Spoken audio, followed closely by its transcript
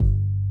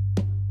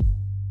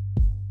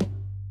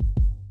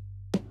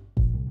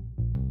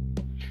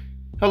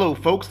Hello,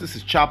 folks. This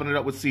is Chopping It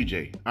Up with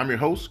CJ. I'm your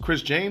host,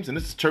 Chris James, and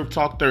this is Turf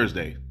Talk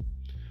Thursday.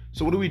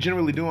 So what do we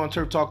generally do on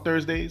Turf Talk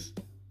Thursdays?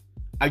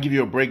 I give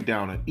you a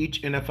breakdown of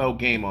each NFL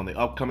game on the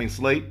upcoming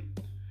slate.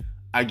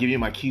 I give you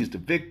my keys to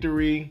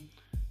victory,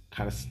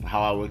 kind of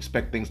how I would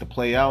expect things to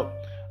play out.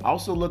 I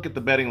also look at the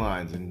betting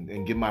lines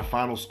and give my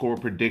final score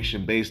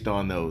prediction based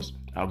on those.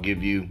 I'll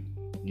give you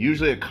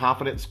usually a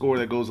confident score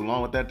that goes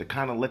along with that to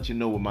kind of let you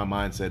know what my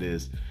mindset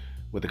is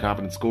with the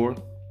confident score.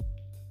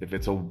 If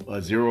it's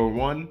a 0 or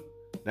 1,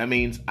 that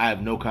means I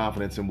have no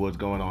confidence in what's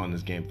going on in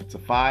this game. If it's a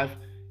 5,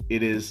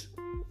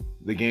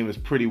 the game is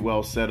pretty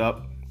well set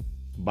up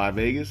by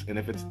Vegas. And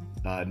if it's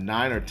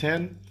 9 or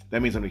 10,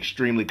 that means I'm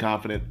extremely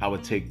confident I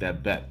would take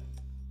that bet.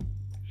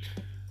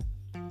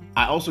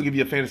 I also give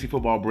you a fantasy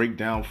football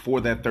breakdown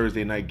for that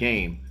Thursday night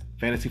game.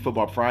 Fantasy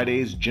Football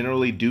Fridays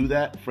generally do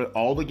that for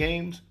all the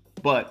games,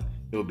 but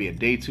it would be a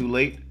day too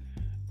late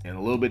and a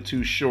little bit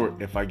too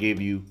short if I gave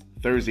you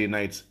Thursday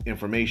night's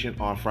information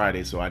on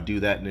Friday. So I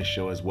do that in this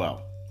show as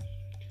well.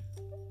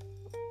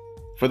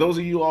 For those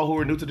of you all who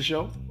are new to the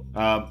show,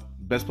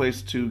 best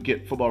place to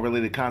get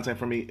football-related content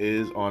from me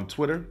is on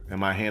Twitter, and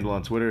my handle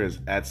on Twitter is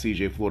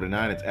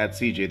 @CJFlorida9. It's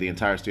 @CJ, the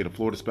entire state of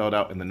Florida, spelled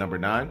out in the number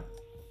 9.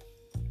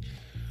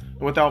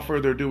 And without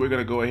further ado, we're going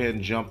to go ahead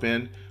and jump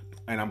in,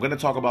 and I'm going to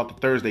talk about the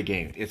Thursday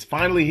game. It's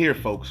finally here,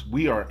 folks.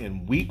 We are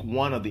in week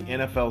 1 of the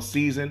NFL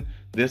season.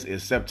 This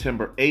is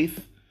September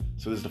 8th.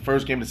 So this is the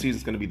first game of the season.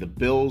 It's going to be the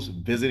Bills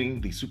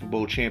visiting the Super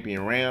Bowl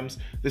champion Rams.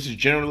 This is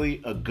generally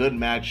a good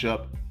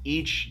matchup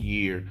each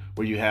year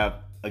where you have,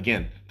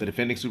 again, the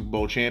defending Super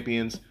Bowl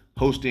champions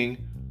hosting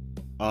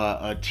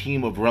a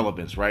team of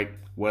relevance, right?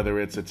 Whether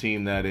it's a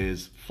team that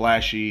is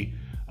flashy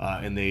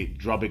and they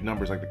draw big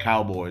numbers like the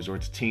Cowboys, or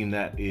it's a team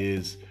that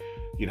is,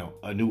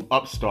 a new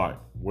upstart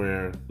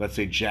where, let's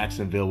say,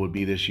 Jacksonville would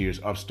be this year's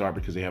upstart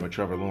because they have a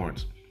Trevor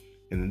Lawrence.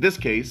 And in this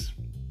case,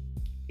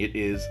 it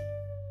is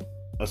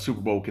a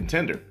Super Bowl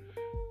contender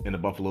in the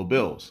Buffalo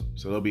Bills.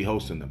 So they'll be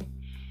hosting them.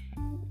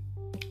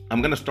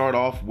 I'm going to start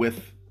off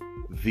with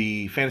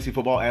the fantasy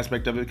football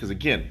aspect of it because,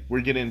 again, we're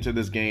getting into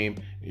this game.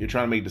 You're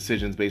trying to make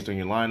decisions based on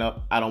your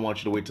lineup. I don't want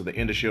you to wait till the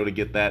end of the show to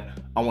get that.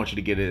 I want you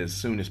to get it as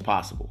soon as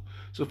possible.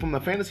 So from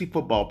the fantasy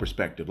football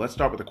perspective, let's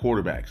start with the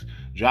quarterbacks.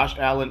 Josh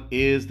Allen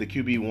is the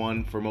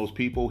QB1 for most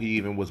people. He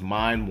even was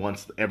mine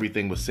once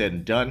everything was said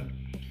and done.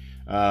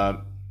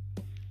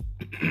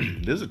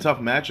 This is a tough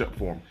matchup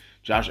for him.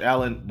 Josh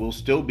Allen will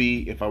still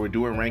be, if I were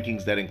doing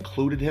rankings that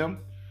included him,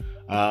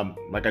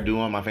 like I do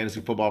on my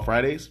Fantasy Football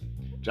Fridays,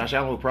 Josh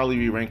Allen will probably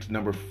be ranked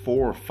number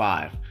 4 or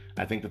 5.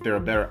 I think that there are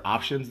better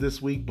options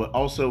this week, but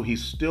also he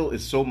still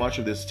is so much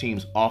of this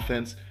team's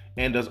offense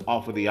and does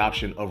offer the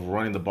option of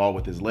running the ball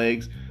with his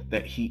legs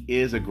that he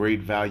is a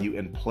great value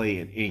and play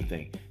in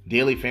anything.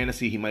 Daily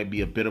fantasy, he might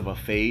be a bit of a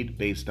fade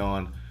based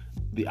on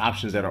the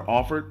options that are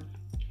offered.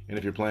 And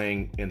if you're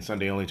playing in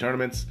Sunday-only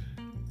tournaments,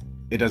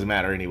 it doesn't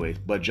matter anyways.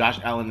 But Josh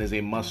Allen is a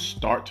must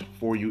start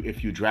for you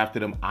if you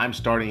drafted him. I'm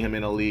starting him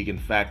in a league, in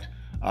fact,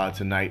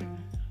 tonight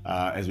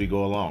as we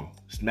go along.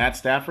 Matt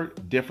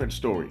Stafford, different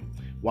story.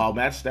 While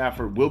Matt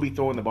Stafford will be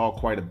throwing the ball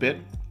quite a bit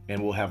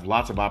and will have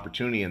lots of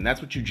opportunity, and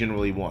that's what you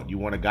generally want. You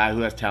want a guy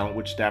who has talent,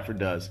 which Stafford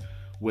does,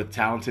 with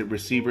talented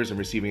receivers and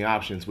receiving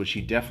options, which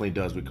he definitely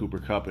does with Cooper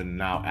Kupp and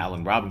now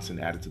Allen Robinson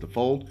added to the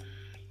fold.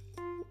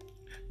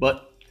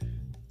 But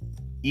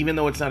even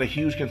though it's not a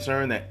huge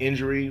concern, that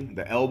injury,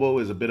 the elbow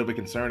is a bit of a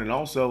concern. And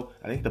also,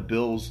 I think the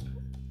Bills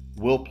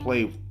will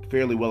play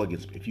fairly well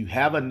against him. If you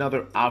have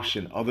another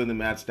option other than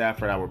Matt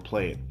Stafford, I would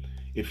play it.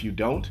 If you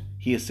don't,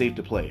 he is safe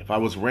to play. If I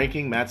was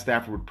ranking, Matt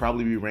Stafford would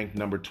probably be ranked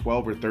number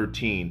 12 or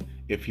 13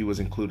 if he was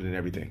included in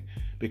everything.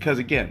 Because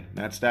again,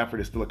 Matt Stafford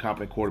is still a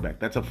competent quarterback.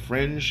 That's a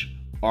fringe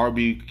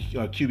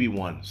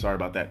QB1. Sorry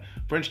about that.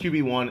 Fringe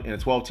QB1 in a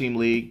 12-team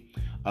league.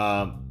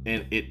 And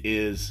it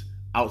is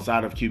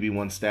outside of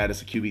QB1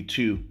 status, a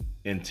QB2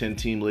 in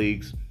 10-team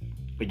leagues.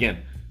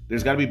 Again,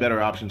 there's got to be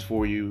better options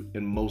for you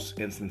in most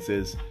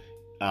instances.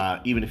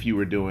 Even if you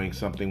were doing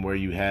something where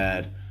you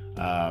had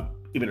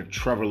even a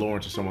Trevor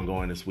Lawrence or someone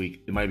going this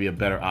week, it might be a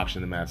better option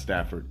than Matt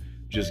Stafford,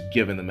 just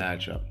given the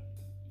matchup.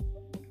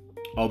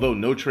 Although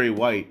no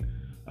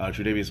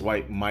Tre'Davious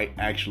White might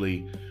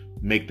actually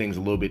make things a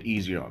little bit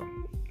easier on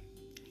him.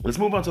 Let's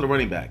move on to the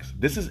running backs.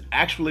 This is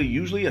actually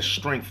usually a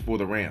strength for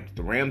the Rams.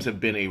 The Rams have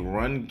been a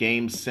run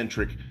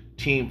game-centric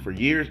team for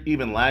years.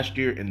 Even last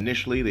year,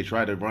 initially, they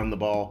tried to run the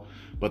ball,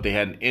 but they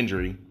had an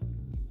injury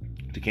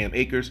to Cam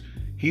Akers.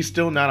 He's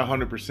still not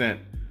 100%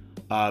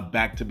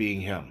 back to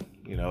being him.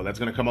 That's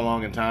going to come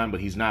along in time, but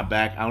he's not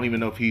back. I don't even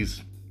know if he's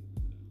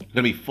going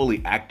to be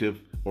fully active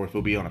or if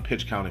he'll be on a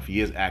pitch count if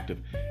he is active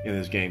in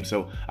this game.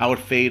 So I would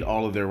fade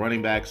all of their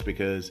running backs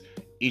because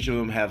each of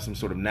them have some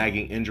sort of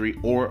nagging injury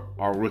or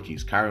are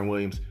rookies. Kyren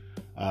Williams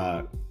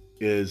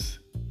is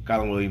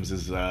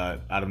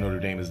out of Notre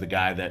Dame, is the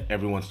guy that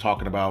everyone's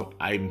talking about.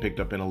 I even picked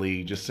up in a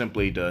league just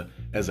simply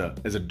as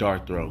a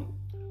dart throw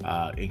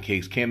in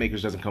case Cam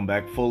Akers doesn't come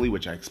back fully,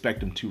 which I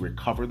expect him to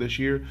recover this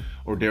year,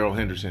 or Darrell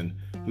Henderson,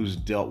 who's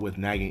dealt with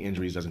nagging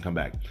injuries, doesn't come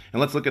back.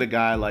 And let's look at a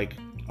guy like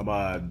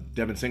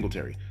Devin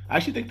Singletary. I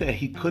actually think that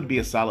he could be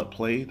a solid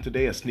play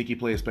today, a sneaky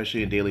play,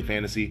 especially in daily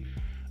fantasy.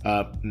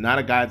 Not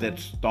a guy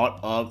that's thought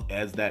of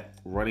as that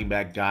running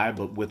back guy,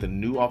 but with a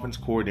new offense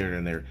coordinator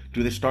in there,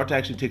 do they start to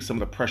actually take some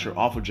of the pressure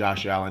off of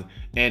Josh Allen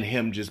and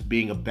him just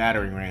being a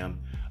battering ram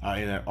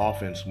in that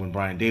offense when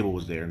Brian Daboll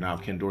was there? Now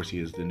Ken Dorsey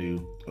is the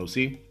new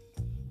OC.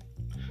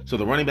 So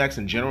the running backs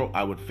in general,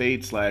 I would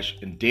fade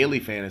 / in daily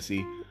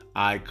fantasy,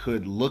 I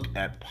could look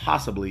at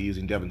possibly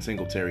using Devin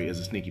Singletary as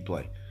a sneaky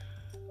play.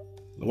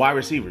 The wide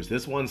receivers,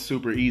 this one's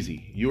super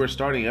easy. You are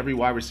starting every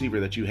wide receiver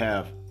that you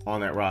have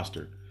on that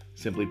roster.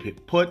 Simply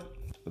put,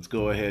 let's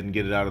go ahead and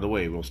get it out of the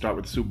way. We'll start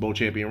with the Super Bowl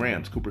champion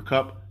Rams. Cooper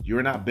Kupp,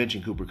 you're not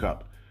benching Cooper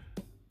Kupp.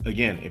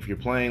 Again, if you're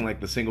playing like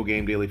the single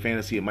game daily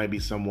fantasy, it might be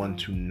someone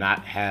to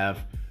not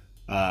have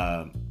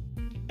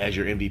as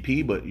your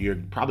MVP, but you're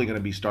probably going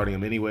to be starting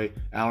him anyway.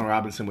 Allen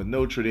Robinson with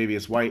no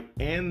Tre'Davious White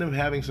and them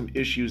having some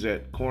issues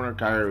at corner.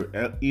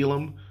 Kaiir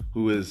Elam,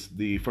 who is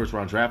the first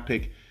round draft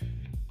pick,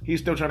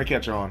 he's still trying to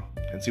catch on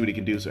and see what he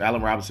can do. So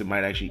Allen Robinson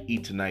might actually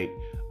eat tonight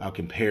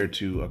compared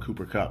to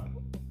Cooper Kupp.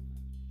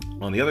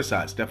 On the other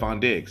side, Stephon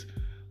Diggs.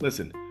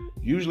 Listen,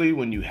 usually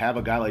when you have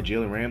a guy like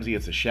Jalen Ramsey,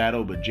 it's a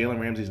shadow, but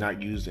Jalen Ramsey's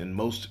not used in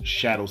most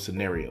shadow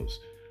scenarios.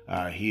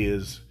 He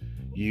is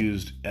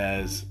used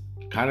as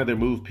kind of their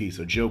move piece,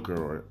 a joker,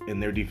 or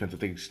in their defense, I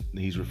think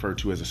he's referred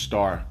to as a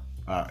star,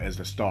 as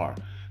the star.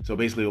 So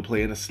basically, he'll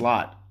play in the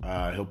slot.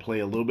 He'll play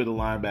a little bit of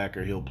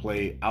linebacker. He'll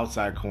play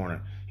outside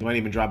corner. He might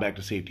even drop back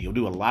to safety. He'll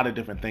do a lot of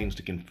different things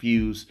to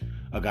confuse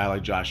a guy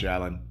like Josh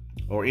Allen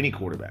or any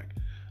quarterback.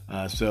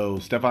 So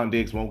Stephon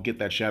Diggs won't get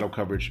that shadow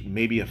coverage,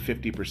 maybe a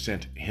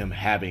 50% him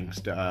having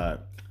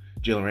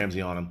Jalen Ramsey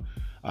on him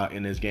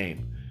in his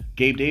game.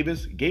 Gabe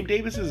Davis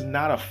is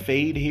not a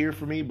fade here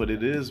for me, but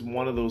it is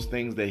one of those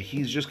things that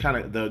he's just kind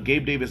of, the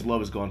Gabe Davis love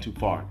has gone too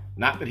far.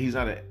 Not that he's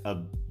not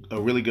a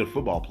really good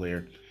football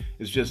player.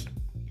 It's just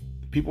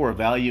people are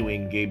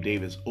valuing Gabe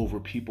Davis over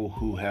people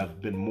who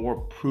have been more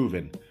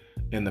proven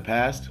in the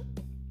past,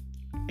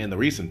 in the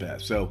recent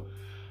past. So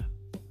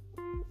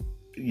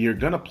you're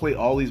going to play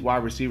all these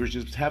wide receivers,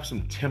 just have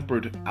some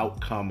tempered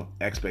outcome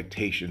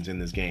expectations in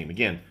this game.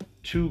 Again,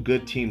 two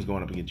good teams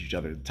going up against each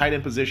other. The tight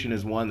end position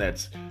is one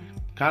that's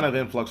kind of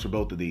in flux for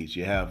both of these.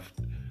 You have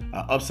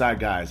upside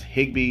guys,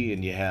 Higbee,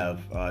 and you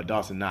have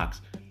Dawson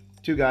Knox.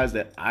 Two guys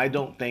that I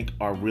don't think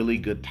are really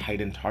good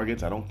tight end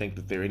targets. I don't think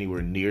that they're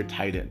anywhere near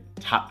tight end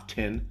top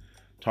 10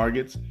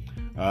 targets.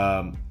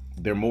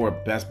 They're more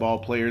best ball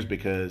players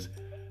because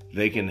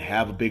they can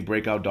have a big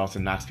breakout.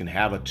 Dawson Knox can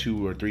have a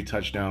 2 or 3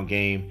 touchdown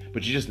game,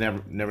 but you just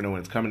never know when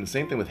it's coming. The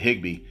same thing with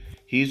Higbee.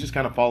 He's just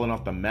kind of fallen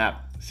off the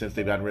map since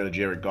they've gotten rid of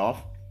Jared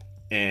Goff,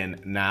 and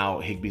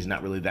now Higbee's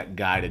not really that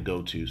guy to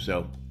go to.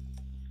 So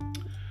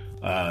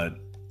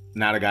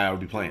not a guy I would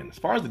be playing. As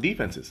far as the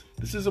defenses,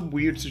 this is a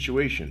weird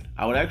situation.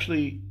 I would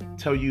actually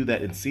tell you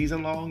that in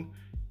season long,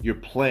 you're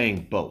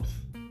playing both.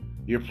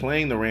 You're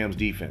playing the Rams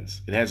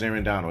defense. It has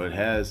Aaron Donald. It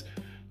has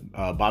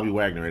Bobby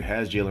Wagner. It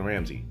has Jalen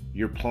Ramsey.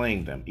 You're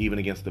playing them even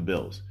against the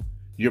Bills.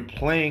 You're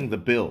playing the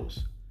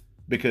Bills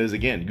because,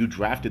 again, you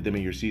drafted them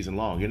in your season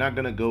long. You're not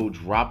going to go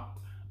drop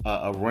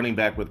a running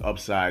back with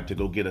upside to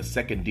go get a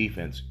second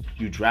defense.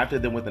 You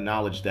drafted them with the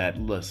knowledge that,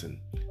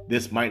 listen,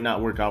 this might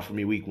not work out for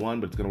me week 1,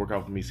 but it's going to work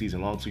out for me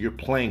season long. So you're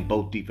playing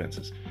both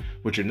defenses.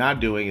 What you're not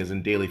doing is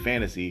in daily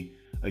fantasy,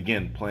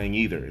 again, playing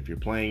either. If you're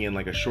playing in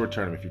like a short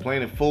tournament, if you're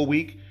playing in full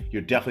week,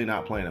 you're definitely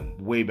not playing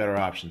them. Way better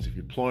options. If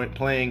you're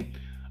playing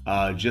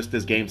just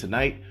this game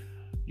tonight,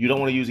 you don't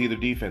want to use either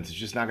defense. It's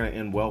just not going to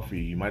end well for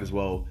you. You might as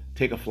well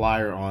take a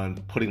flyer on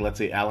putting, let's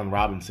say, Allen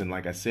Robinson,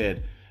 like I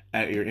said,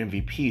 at your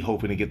MVP,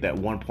 hoping to get that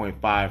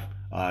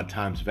 1.5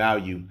 times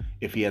value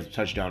if he has a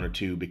touchdown or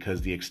 2,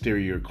 because the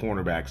exterior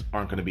cornerbacks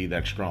aren't going to be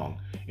that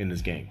strong in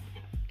this game.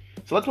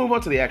 So let's move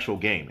on to the actual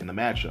game and the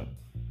matchup.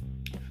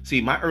 See,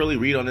 my early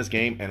read on this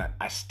game, and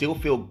I still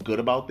feel good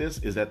about this,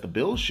 is that the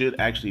Bills should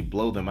actually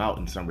blow them out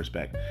in some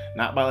respect.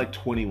 Not by like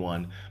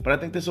 21, but I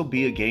think this will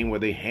be a game where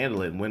they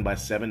handle it and win by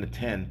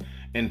 7-10,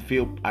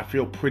 and I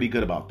feel pretty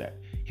good about that.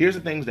 Here's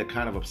the things that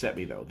kind of upset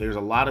me, though. There's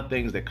a lot of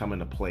things that come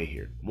into play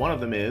here. One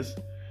of them is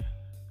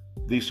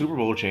the Super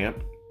Bowl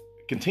champ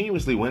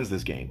continuously wins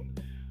this game.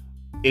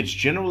 It's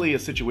generally a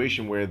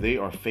situation where they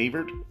are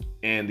favored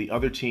and the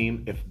other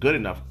team, if good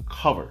enough,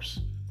 covers.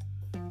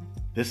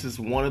 This is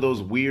one of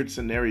those weird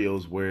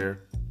scenarios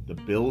where the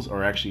Bills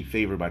are actually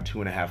favored by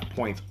 2.5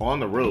 points on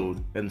the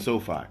road in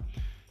SoFi.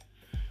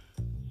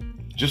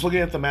 Just looking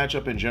at the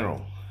matchup in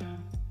general,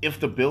 if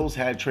the Bills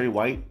had Trey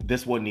White,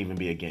 this wouldn't even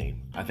be a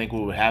game. I think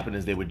what would happen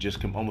is they would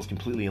just almost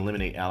completely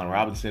eliminate Allen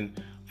Robinson,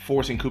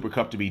 forcing Cooper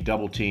Kupp to be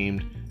double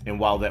teamed. And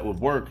while that would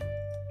work,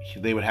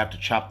 they would have to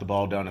chop the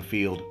ball down the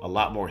field, a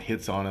lot more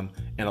hits on him,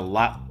 and a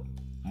lot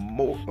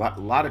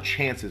of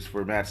chances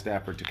for Matt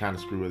Stafford to kind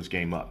of screw this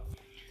game up.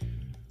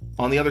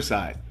 On the other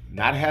side,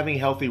 not having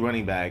healthy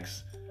running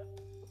backs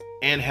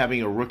and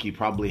having a rookie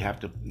probably have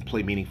to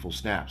play meaningful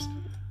snaps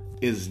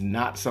is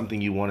not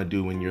something you want to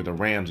do when you're the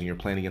Rams and you're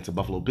playing against a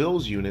Buffalo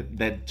Bills unit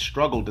that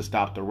struggled to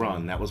stop the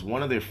run. That was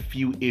one of their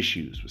few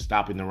issues with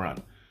stopping the run.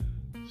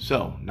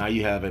 So now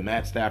you have a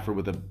Matt Stafford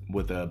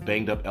with a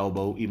banged up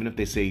elbow, even if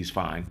they say he's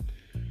fine.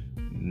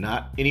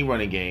 Not any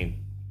running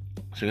game.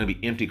 So you're going to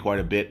be empty quite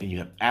a bit, and you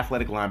have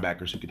athletic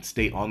linebackers who can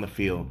stay on the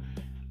field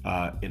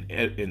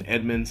in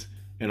Edmonds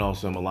and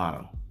also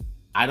Milano.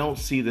 I don't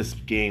see this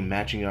game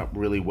matching up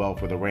really well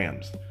for the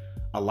Rams.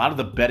 A lot of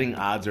the betting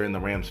odds are in the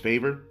Rams'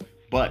 favor,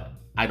 but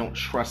I don't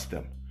trust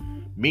them.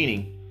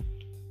 Meaning,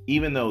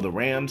 even though the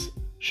Rams,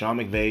 Sean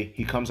McVay,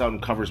 he comes out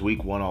and covers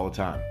week 1 all the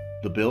time.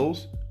 The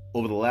Bills,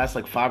 over the last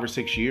 5 or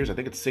 6 years, I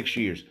think it's 6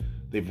 years,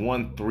 they've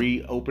won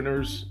 3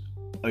 openers.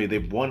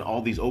 They've won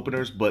all these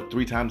openers, but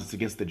 3 times it's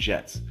against the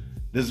Jets.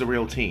 This is a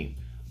real team.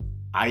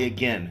 I,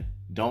 again,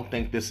 don't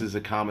think this is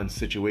a common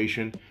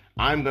situation.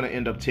 I'm going to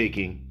end up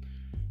taking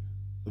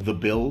the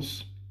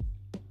Bills,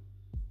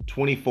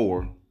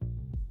 24,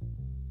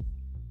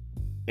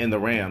 and the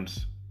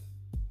Rams,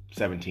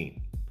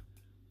 17.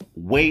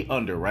 Way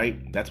under,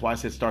 right? That's why I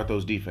said start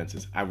those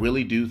defenses. I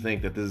really do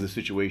think that this is a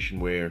situation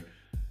where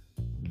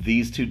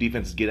these two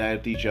defenses get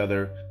at each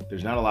other.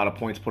 There's not a lot of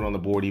points put on the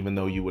board, even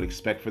though you would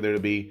expect for there to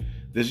be.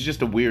 This is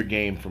just a weird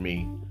game for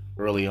me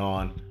early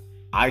on.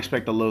 I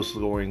expect a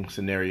low-scoring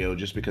scenario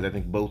just because I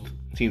think both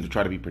teams will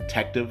try to be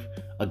protective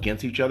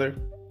against each other.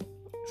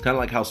 It's kind of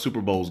like how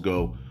Super Bowls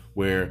go,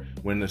 where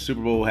when the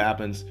Super Bowl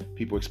happens,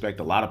 people expect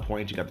a lot of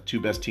points. You got the 2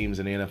 best teams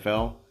in the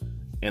NFL,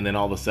 and then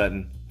all of a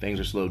sudden, things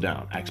are slowed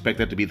down. I expect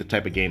that to be the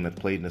type of game that's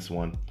played in this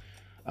one.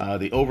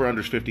 The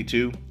over-under is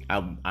 52.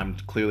 I'm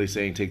clearly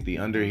saying take the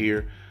under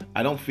here.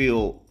 I don't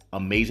feel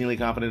amazingly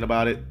confident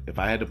about it. If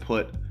I had to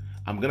put,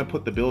 I'm going to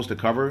put the Bills to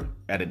cover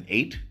at an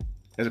 8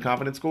 as a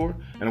confidence score,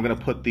 and I'm going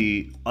to put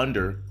the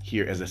under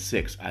here as a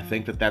 6. I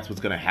think that that's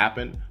what's going to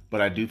happen,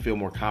 but I do feel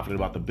more confident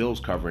about the Bills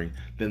covering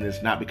than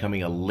this not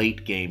becoming a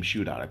late game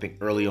shootout. I think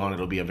early on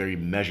it'll be a very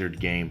measured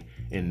game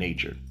in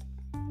nature.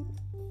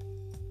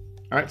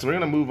 All right, so we're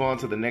going to move on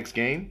to the next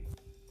game.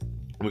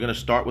 We're going to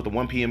start with the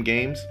 1 p.m.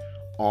 games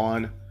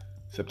on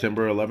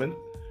September 11th.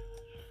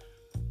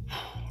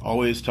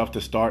 Always tough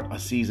to start a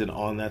season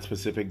on that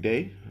specific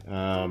day.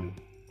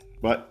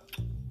 But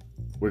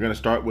we're going to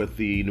start with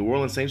the New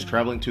Orleans Saints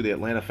traveling to the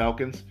Atlanta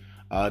Falcons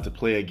to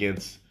play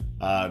against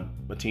a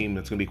team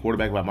that's going to be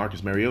quarterbacked by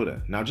Marcus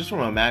Mariota. Now, just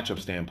from a matchup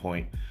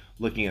standpoint,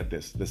 looking at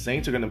this, the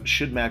Saints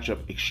should match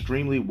up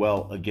extremely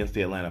well against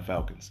the Atlanta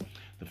Falcons.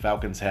 The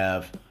Falcons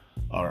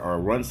are a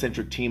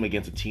run-centric team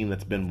against a team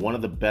that's been one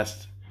of the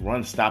best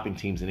run-stopping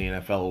teams in the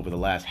NFL over the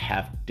last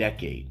half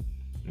decade.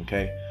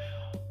 Okay?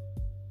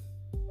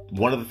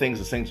 One of the things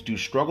the Saints do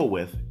struggle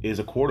with is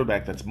a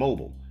quarterback that's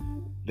mobile.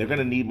 They're going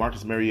to need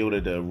Marcus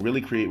Mariota to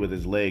really create with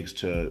his legs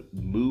to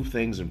move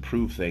things,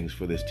 improve things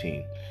for this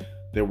team.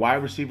 Their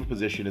wide receiver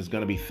position is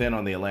going to be thin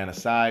on the Atlanta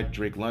side.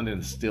 Drake London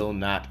is still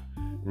not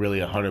really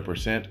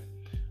 100%.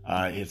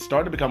 It's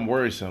starting to become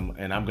worrisome,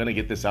 and I'm going to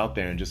get this out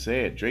there and just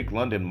say it. Drake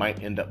London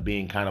might end up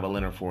being kind of a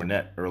Leonard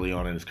Fournette early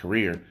on in his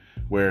career,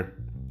 where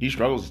he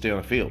struggles to stay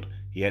on the field.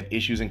 He had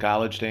issues in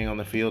college staying on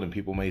the field, and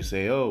people may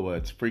say, oh,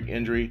 it's freak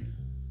injury.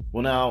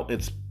 Well, now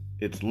it's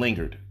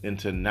lingered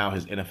into now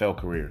his NFL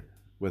career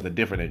with a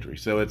different injury.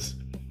 So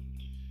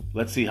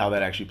let's see how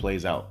that actually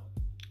plays out.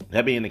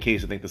 That being the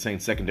case, I think the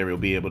Saints secondary will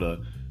be able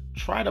to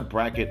try to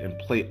bracket and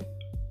play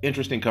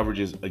interesting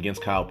coverages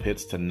against Kyle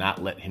Pitts to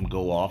not let him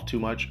go off too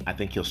much. I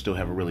think he'll still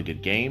have a really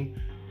good game,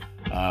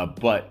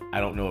 but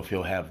I don't know if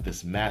he'll have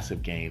this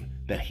massive game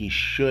that he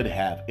should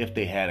have if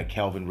they had a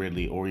Calvin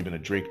Ridley or even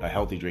a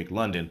healthy Drake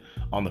London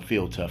on the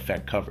field to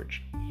affect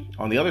coverage.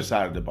 On the other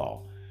side of the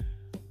ball,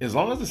 as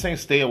long as the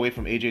Saints stay away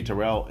from A.J.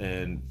 Terrell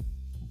and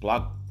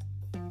block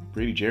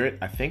Grady Jarrett,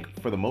 I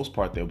think for the most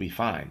part they'll be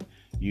fine.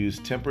 Use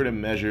tempered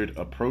and measured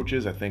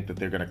approaches. I think that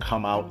they're going to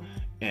come out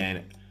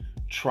and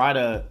try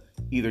to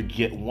either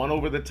get one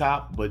over the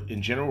top, but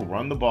in general,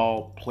 run the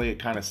ball, play it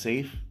kind of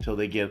safe till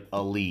they get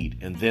a lead.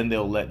 And then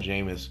they'll let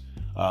Jameis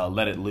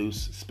let it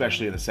loose,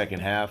 especially in the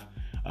second half,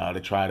 to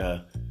try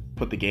to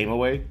put the game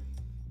away.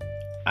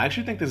 I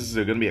actually think this is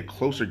going to be a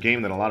closer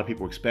game than a lot of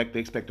people expect. They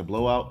expect a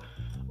blowout.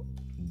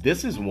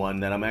 This is one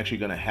that I'm actually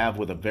going to have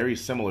with a very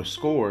similar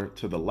score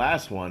to the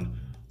last one,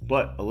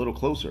 but a little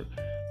closer.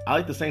 I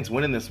like the Saints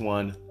winning this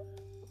one,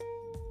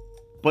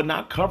 but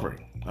not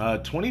covering.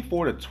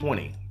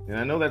 24-20. And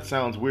I know that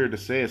sounds weird to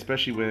say,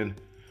 especially when,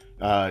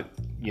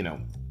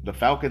 the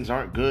Falcons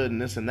aren't good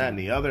and this and that and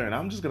the other. And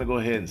I'm just going to go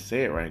ahead and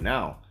say it right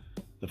now.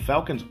 The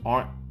Falcons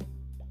aren't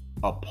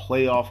a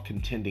playoff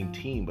contending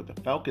team, but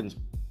the Falcons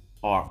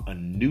are a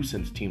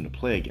nuisance team to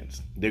play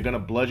against. They're going to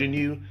bludgeon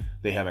you.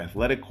 They have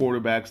athletic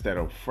quarterbacks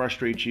that'll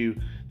frustrate you.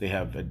 They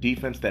have a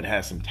defense that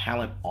has some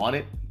talent on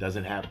it,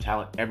 doesn't have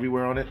talent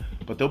everywhere on it,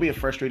 but they'll be a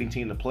frustrating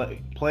team to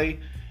play.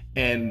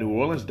 And New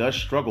Orleans does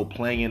struggle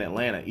playing in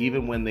Atlanta,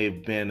 even when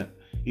they've been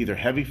either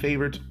heavy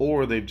favorites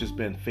or they've just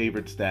been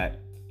favorites that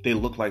they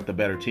look like the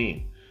better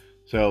team.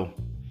 So,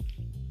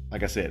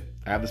 like I said,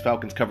 I have this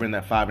Falcons covering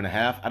that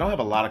 5.5. I don't have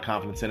a lot of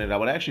confidence in it. I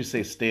would actually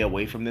say stay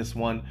away from this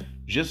one.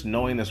 Just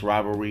knowing this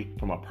rivalry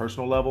from a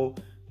personal level,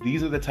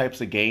 these are the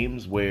types of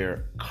games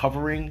where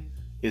covering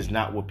is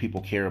not what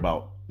people care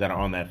about that are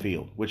on that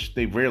field, which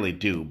they rarely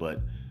do,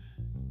 but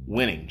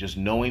winning, just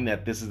knowing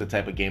that this is the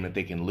type of game that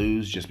they can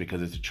lose just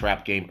because it's a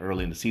trap game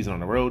early in the season on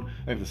the road.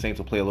 I think the Saints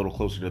will play a little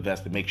closer to the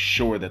vest to make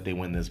sure that they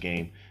win this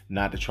game,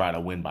 not to try to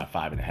win by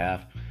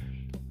 5.5.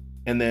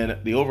 And then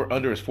the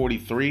over-under is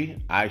 43.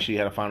 I actually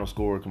had a final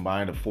score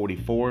combined of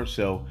 44.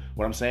 So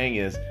what I'm saying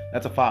is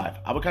that's a 5.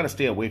 I would kind of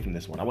stay away from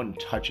this one. I wouldn't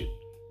touch it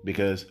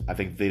because I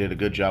think they did a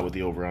good job with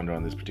the over-under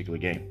on this particular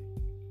game.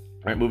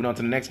 All right, moving on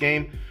to the next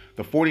game.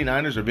 The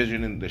 49ers are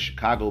visiting the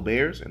Chicago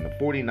Bears, and the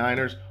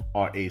 49ers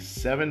are a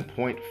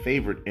 7-point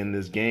favorite in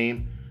this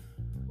game.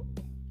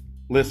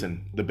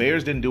 Listen, the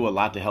Bears didn't do a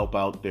lot to help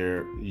out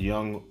their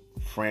young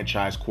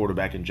franchise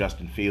quarterback in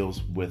Justin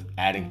Fields with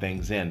adding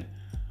things in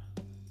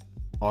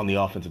on the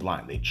offensive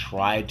line. They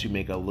tried to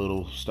make a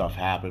little stuff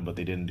happen, but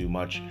they didn't do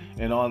much.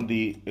 And in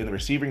the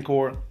receiving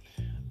core,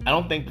 I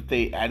don't think that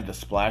they added the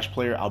splash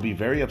player. I'll be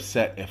very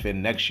upset if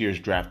in next year's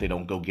draft they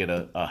don't go get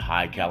a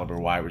high caliber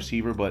wide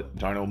receiver, but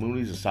Darnell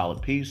Mooney's a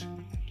solid piece.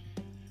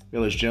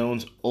 Velus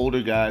Jones,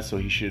 older guy, so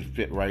he should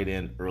fit right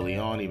in early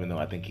on, even though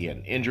I think he had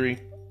an injury.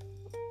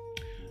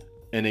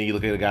 And then you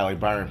look at a guy like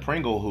Byron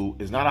Pringle, who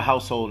is not a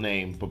household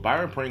name, but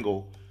Byron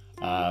Pringle,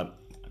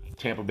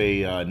 Tampa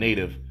Bay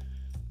native,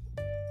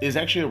 is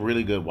actually a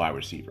really good wide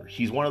receiver.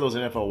 He's one of those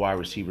NFL wide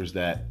receivers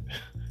that,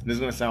 this is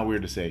going to sound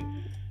weird to say,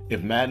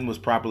 if Madden was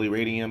properly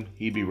rating him,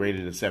 he'd be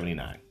rated at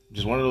 79.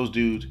 Just one of those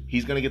dudes.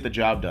 He's going to get the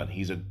job done.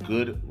 He's a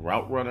good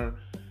route runner,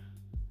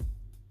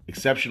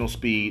 exceptional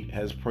speed,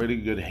 has pretty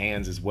good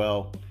hands as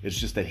well. It's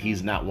just that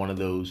he's not one of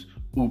those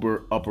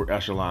uber upper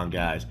echelon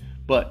guys.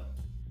 But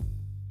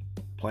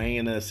playing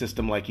in a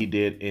system like he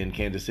did in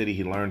Kansas City,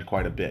 he learned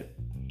quite a bit.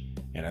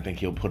 And I think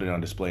he'll put it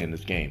on display in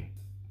this game.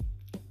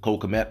 Cole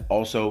Kmet,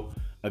 also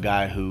a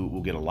guy who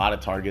will get a lot of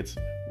targets,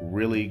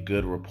 really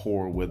good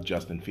rapport with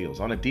Justin Fields.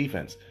 On a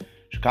defense,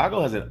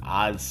 Chicago has an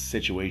odd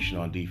situation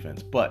on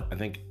defense, but I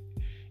think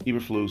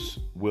Eberflus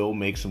will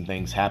make some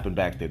things happen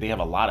back there. They have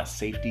a lot of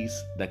safeties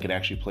that could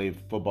actually play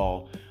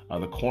football.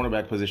 The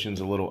cornerback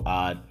position's a little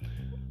odd.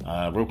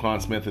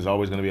 Roquan Smith is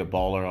always going to be a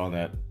baller in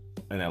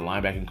that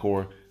linebacking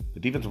core. The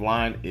defensive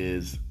line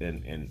is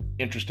an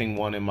interesting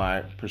one in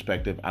my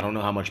perspective. I don't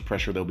know how much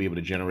pressure they'll be able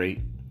to generate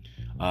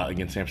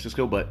against San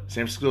Francisco, but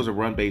San Francisco is a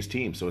run-based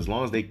team, so as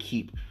long as they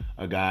keep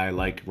a guy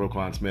like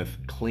Roquan Smith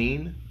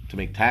clean to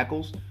make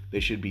tackles, they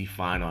should be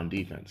fine on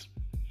defense.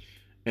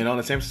 And on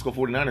the San Francisco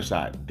 49ers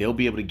side, they'll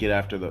be able to get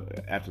after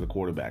the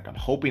quarterback. I'm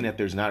hoping that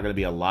there's not going to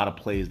be a lot of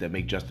plays that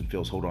make Justin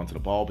Fields hold on to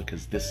the ball,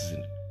 because this is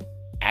an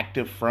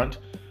active front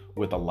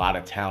with a lot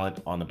of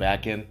talent on the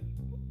back end.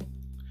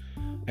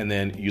 And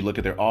then you look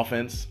at their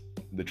offense,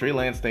 the Trey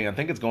Lance thing, I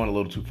think it's going a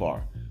little too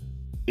far.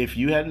 If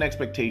you had an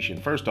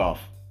expectation, first off,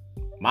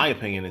 my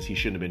opinion is he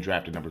shouldn't have been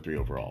drafted number 3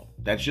 overall.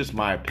 That's just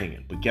my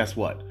opinion. But guess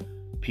what?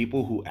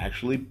 People who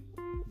actually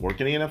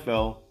work in the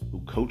NFL, who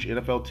coach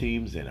NFL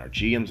teams and are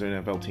GMs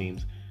in NFL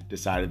teams,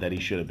 decided that he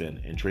should have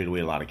been and traded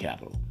away a lot of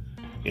capital.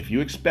 If you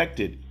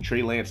expected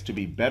Trey Lance to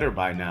be better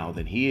by now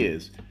than he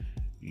is,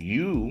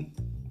 you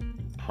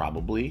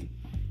probably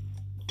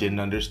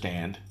didn't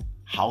understand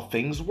how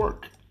things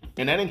work.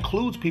 And that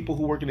includes people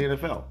who work in the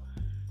NFL.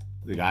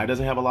 The guy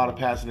doesn't have a lot of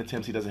passing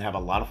attempts. He doesn't have a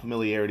lot of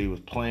familiarity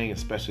with playing,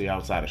 especially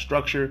outside of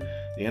structure.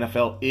 The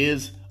NFL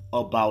is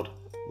about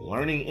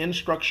learning in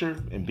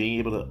structure and being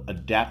able to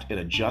adapt and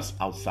adjust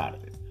outside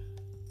of it.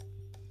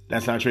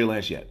 That's not Trey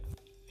Lance yet.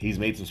 He's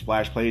made some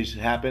splash plays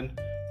happen,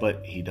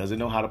 but he doesn't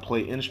know how to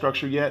play in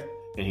structure yet,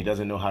 and he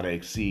doesn't know how to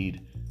excel,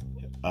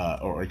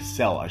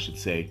 I should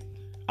say,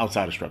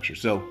 outside of structure.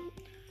 So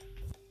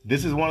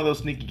this is one of those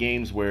sneaky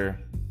games where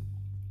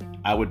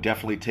I would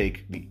definitely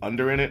take the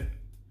under in it,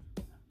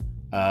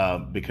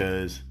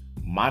 because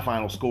my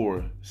final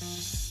score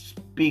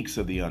speaks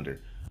of the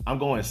under. I'm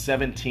going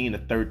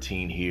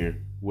 17-13 here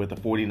with the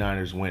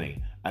 49ers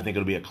winning. I think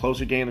it'll be a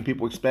closer game than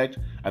people expect.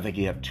 I think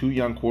you have 2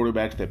 young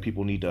quarterbacks that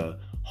people need to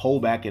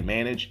hold back and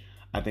manage.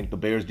 I think the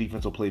Bears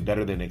defense will play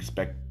better than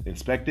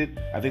expected.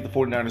 I think the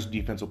 49ers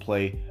defense will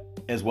play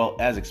as well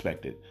as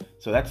expected.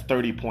 So that's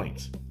 30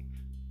 points.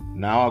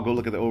 Now I'll go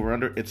look at the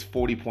over-under. It's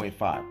 40.5.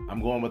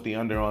 I'm going with the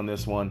under on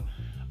this one.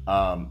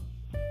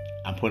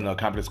 I'm putting a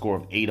confidence score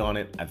of 8 on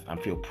it. I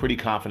feel pretty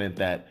confident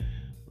that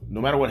no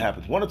matter what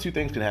happens, 1 or 2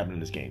 things can happen in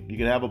this game. You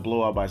can have a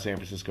blowout by San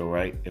Francisco,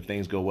 right, if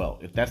things go well.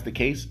 If that's the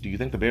case, do you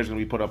think the Bears are going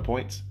to be put up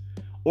points?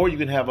 Or you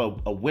can have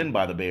a win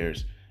by the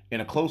Bears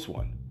in a close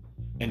one.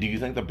 And do you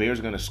think the Bears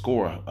are going to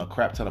score a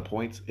crap ton of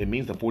points? It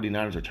means the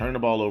 49ers are turning the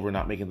ball over,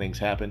 not making things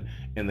happen,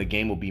 and the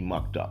game will be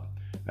mucked up.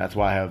 That's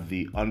why I have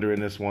the under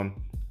in this one.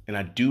 And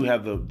I do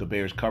have the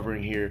Bears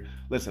covering here.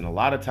 Listen, a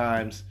lot of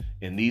times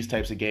in these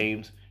types of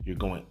games, you're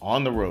going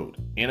on the road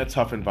in a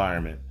tough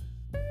environment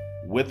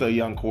with a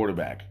young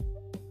quarterback.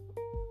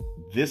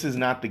 This is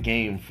not the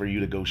game for you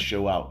to go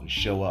show out and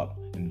show up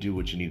and do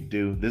what you need to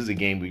do. This is a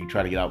game where you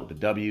try to get out with the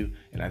W,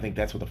 and I think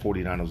that's what the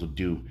 49ers will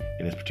do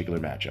in this particular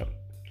matchup.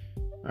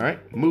 All right,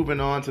 moving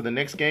on to the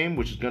next game,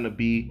 which is going to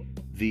be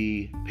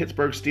the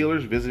Pittsburgh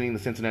Steelers visiting the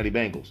Cincinnati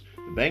Bengals.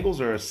 The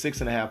Bengals are a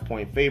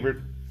 6.5-point favorite.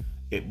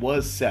 It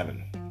was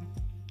 7.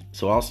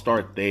 So I'll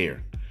start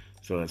there.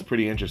 So that's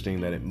pretty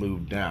interesting that it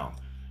moved down.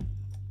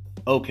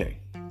 Okay,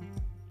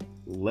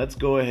 let's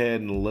go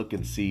ahead and look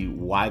and see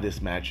why this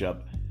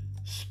matchup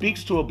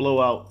speaks to a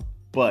blowout,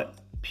 but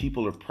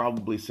people are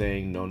probably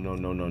saying no, no,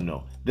 no, no,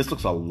 no. This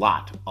looks a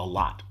lot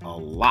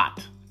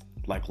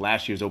like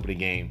last year's opening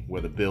game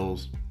where the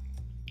Bills,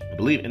 I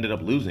believe, ended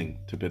up losing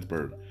to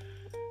Pittsburgh,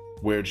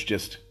 where it's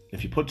just,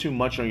 if you put too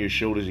much on your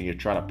shoulders and you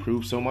try to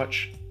prove so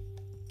much,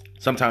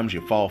 sometimes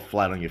you fall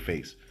flat on your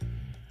face.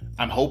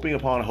 I'm hoping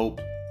upon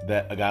hope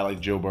that a guy like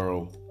Joe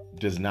Burrow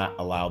does not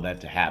allow that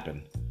to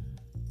happen.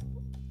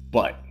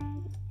 But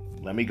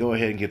let me go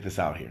ahead and get this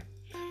out here.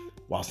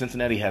 While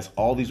Cincinnati has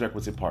all these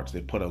requisite parts,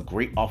 they put a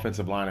great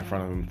offensive line in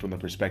front of them from the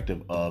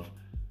perspective of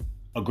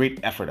a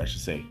great effort, I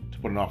should say, to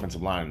put an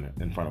offensive line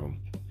in front of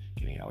them.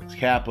 Getting Alex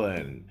Kappa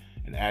and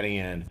adding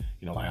in,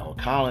 Lyle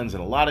Collins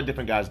and a lot of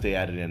different guys they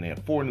added in. They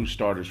have 4 new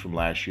starters from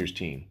last year's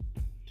team.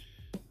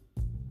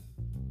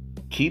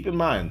 Keep in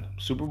mind,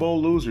 Super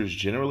Bowl losers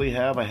generally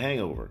have a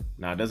hangover.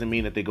 Now, it doesn't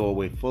mean that they go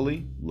away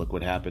fully. Look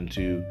what happened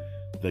to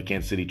the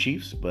Kansas City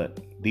Chiefs, but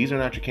these are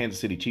not your Kansas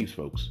City Chiefs,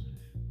 folks.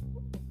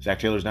 Zach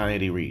Taylor's not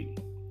Andy Reid.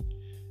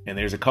 And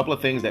there's a couple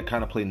of things that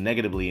kind of play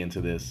negatively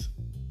into this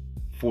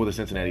for the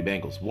Cincinnati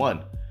Bengals.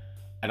 One,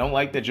 I don't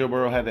like that Joe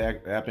Burrow had the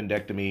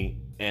appendectomy,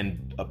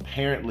 and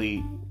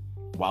apparently,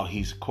 while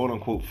he's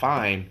quote-unquote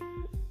fine,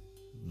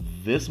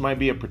 this might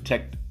be a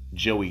protect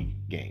Joey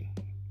game.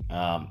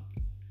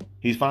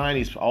 He's fine,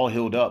 he's all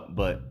healed up,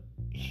 but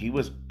he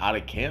was out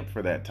of camp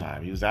for that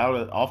time. He was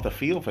off the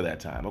field for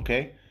that time,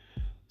 okay?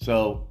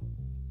 So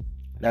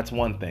that's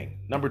one thing.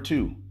 Number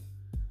 2,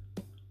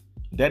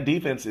 that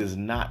defense is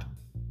not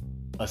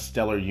a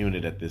stellar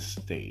unit at this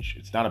stage.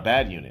 It's not a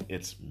bad unit.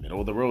 It's middle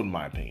of the road, in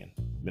my opinion.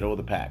 Middle of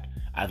the pack.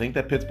 I think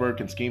that Pittsburgh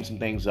can scheme some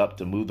things up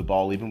to move the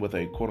ball, even with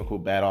a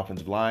quote-unquote bad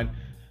offensive line.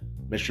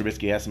 Mitch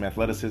Trubisky has some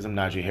athleticism.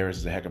 Najee Harris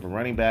is a heck of a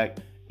running back.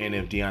 And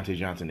if Deontay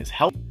Johnson is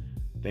healthy,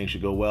 things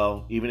should go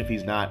well. Even if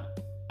he's not,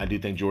 I do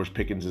think George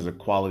Pickens is a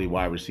quality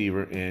wide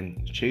receiver.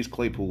 And Chase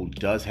Claypool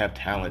does have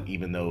talent,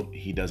 even though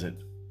he doesn't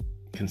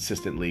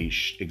consistently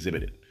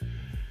exhibit it.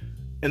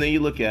 And then you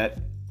look at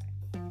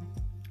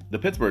the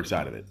Pittsburgh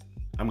side of it.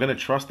 I'm going to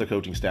trust the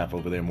coaching staff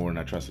over there more than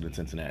I trusted in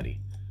Cincinnati.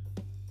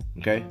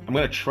 Okay? I'm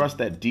going to trust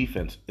that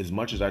defense as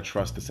much as I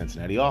trust the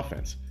Cincinnati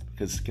offense,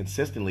 because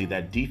consistently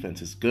that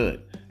defense is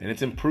good, and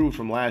it's improved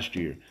from last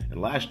year.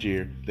 And last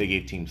year, they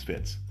gave teams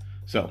fits.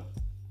 So,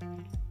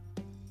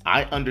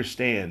 I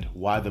understand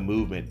why the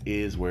movement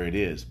is where it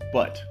is,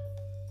 but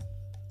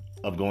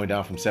of going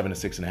down from 7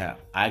 to 6.5.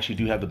 I actually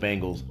do have the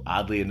Bengals,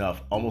 oddly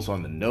enough, almost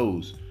on the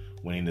nose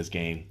winning this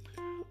game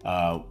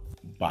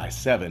by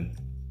 7.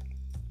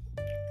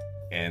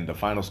 And the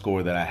final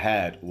score that I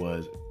had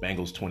was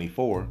Bengals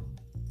 24,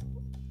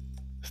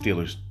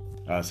 Steelers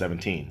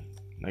 17.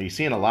 Now you're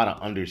seeing a lot of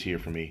unders here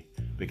for me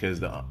because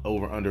the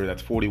over-under,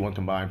 that's 41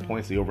 combined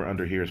points. The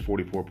over-under here is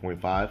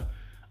 44.5.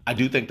 I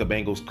do think the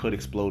Bengals could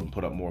explode and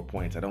put up more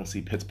points. I don't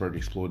see Pittsburgh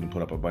explode and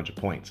put up a bunch of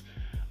points.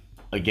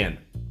 Again,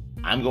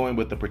 I'm going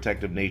with the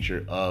protective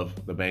nature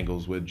of the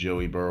Bengals with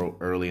Joey Burrow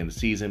early in the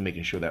season,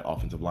 making sure that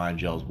offensive line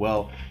gels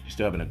well. You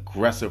still have an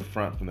aggressive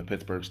front from the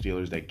Pittsburgh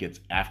Steelers that gets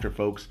after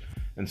folks.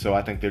 And so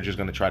I think they're just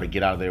going to try to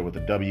get out of there with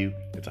a W.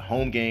 It's a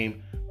home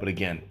game, but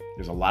again,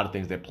 there's a lot of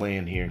things that play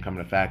in here and come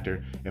into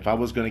factor. If I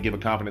was going to give a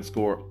confidence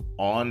score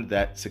on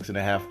that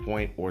 6.5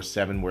 point or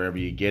 7, wherever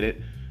you get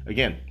it,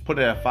 again, put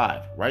it at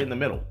 5, right in the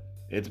middle.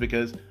 It's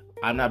because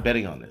I'm not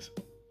betting on this.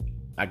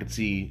 I could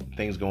see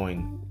things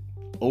going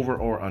over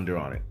or under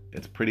on it.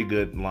 It's a pretty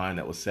good line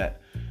that was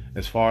set.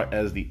 As far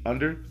as the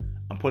under,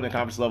 I'm putting a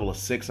confidence level of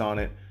 6 on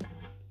it.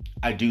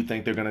 I do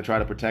think they're going to try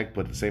to protect,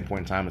 but at the same point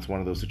in time, it's one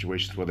of those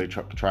situations where they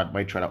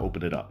might try to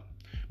open it up.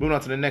 Moving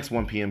on to the next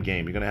 1 p.m.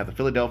 game, you're going to have the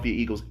Philadelphia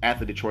Eagles at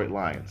the Detroit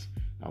Lions.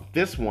 Now,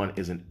 this one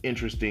is an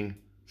interesting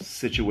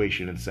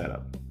situation and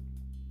setup.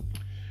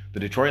 The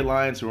Detroit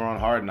Lions, who are on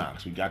Hard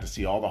Knocks, we got to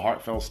see all the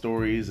heartfelt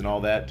stories and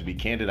all that. To be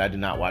candid, I did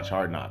not watch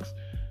Hard Knocks.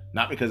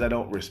 Not because I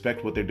don't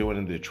respect what they're doing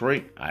in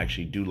Detroit. I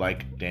actually do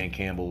like Dan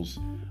Campbell's,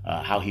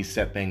 how he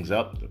set things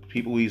up, the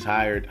people he's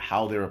hired,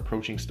 how they're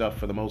approaching stuff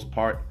for the most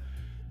part,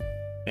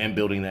 and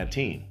building that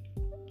team.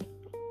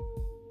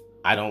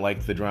 I don't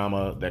like the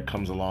drama that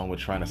comes along with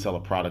trying to sell a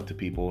product to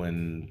people,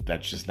 and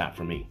that's just not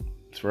for me.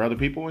 It's for other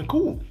people, and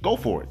cool, go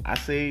for it. I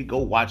say go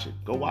watch it.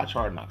 Go watch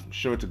Hard Knocks. I'm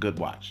sure it's a good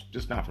watch,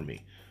 just not for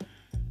me.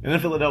 And then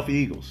Philadelphia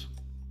Eagles.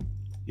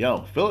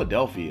 Yo,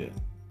 Philadelphia.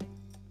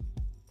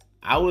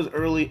 I was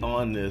early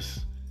on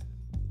this,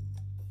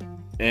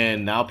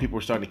 and now people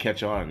are starting to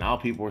catch on. Now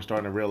people are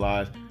starting to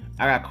realize,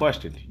 I got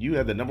questioned. You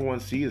had the number 1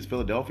 seed as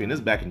Philadelphia, and this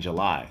is back in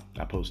July.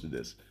 I posted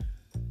this.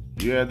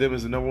 You had them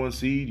as the number 1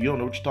 seed. You don't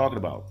know what you're talking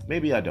about.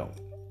 Maybe I don't.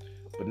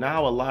 But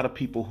now a lot of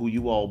people who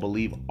you all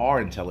believe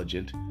are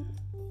intelligent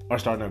are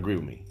starting to agree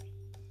with me.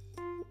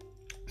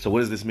 So what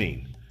does this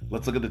mean?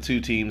 Let's look at the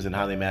 2 teams and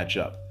how they match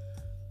up.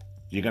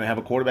 You're going to have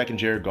a quarterback in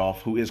Jared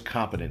Goff who is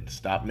competent.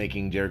 Stop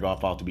making Jared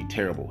Goff out to be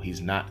terrible.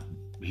 He's not.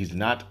 He's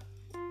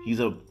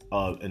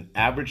an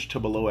average to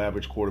below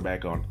average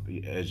quarterback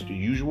as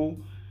usual,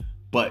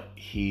 but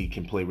he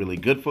can play really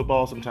good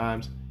football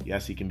sometimes,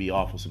 Yes, he can be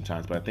awful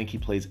sometimes, but I think he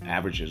plays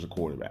average as a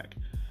quarterback.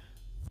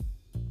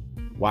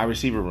 Wide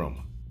receiver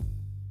room.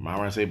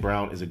 Amon-Ra St.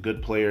 Brown is a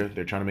good player.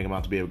 They're trying to make him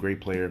out to be a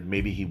great player.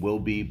 Maybe he will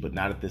be, but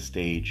not at this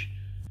stage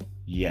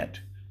yet.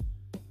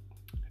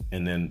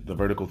 And then the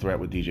vertical threat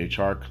with DJ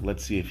Chark.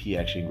 Let's see if he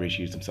actually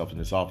ingratiates himself in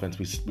this offense.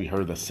 We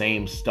heard the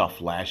same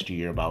stuff last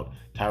year about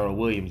Tyrell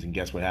Williams, and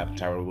guess what happened?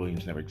 Tyrell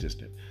Williams never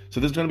existed. So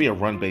there's going to be a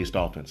run-based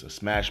offense, a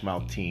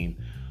smash-mouth team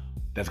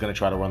that's going to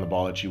try to run the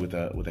ball at you with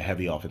a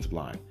heavy offensive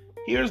line.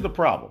 Here's the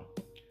problem.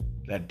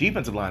 That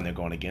defensive line they're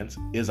going against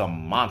is a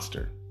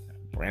monster.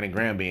 Brandon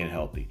Graham being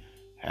healthy.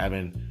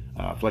 Having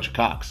Fletcher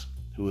Cox,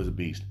 who is a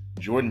beast.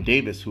 Jordan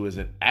Davis, who is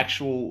an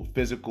actual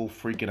physical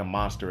freaking a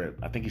monster.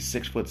 I think he's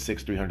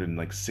 6'6",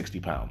 360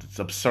 pounds. It's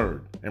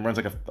absurd. And runs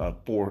like a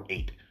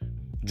 4.8.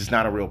 Just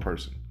not a real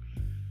person.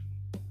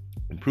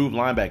 Improved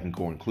linebacking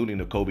core, including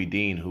Nakobe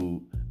Dean,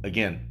 who,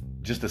 again,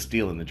 just a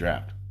steal in the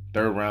draft.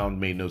 Third round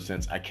made no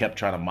sense. I kept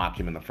trying to mock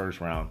him in the first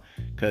round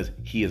because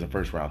he is a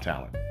first-round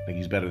talent. I think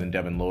he's better than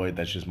Devin Lloyd.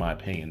 That's just my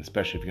opinion,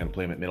 especially if you're going to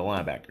play him at middle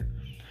linebacker.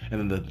 And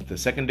then the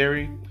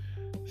secondary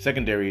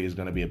is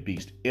going to be a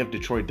beast. If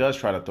Detroit does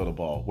try to throw the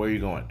ball, where are you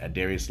going? At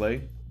Darius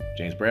Slay,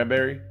 James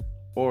Bradbury,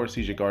 or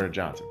CJ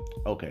Gardner-Johnson?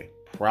 Okay,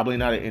 probably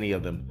not at any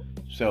of them,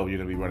 so you're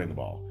going to be running the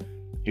ball.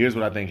 Here's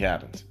what I think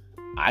happens.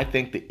 I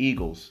think the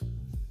Eagles,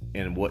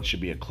 in what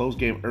should be a close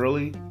game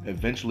early,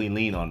 eventually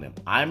lean on them.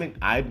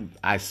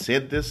 I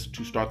said this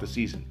to start the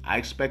season. I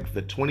expect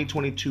the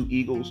 2022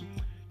 Eagles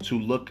to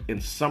look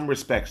in some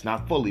respects,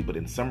 not fully, but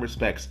in some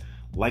respects,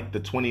 like the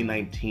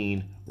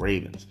 2019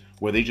 Ravens,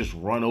 where they just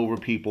run over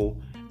people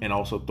and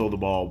also throw the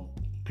ball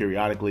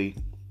periodically.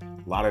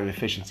 A lot of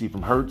efficiency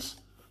from Hurts.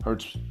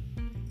 Hurts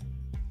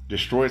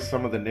destroys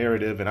some of the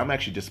narrative, and I'm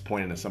actually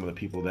disappointed in some of the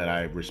people that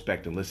I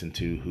respect and listen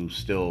to who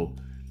still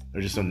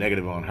are just so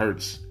negative on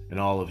Hurts and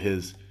all of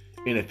his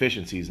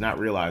inefficiencies, not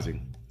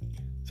realizing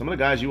some of the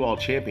guys you all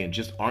champion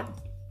just aren't.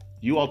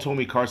 You all told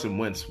me Carson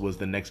Wentz was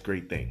the next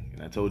great thing,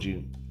 and I told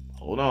you,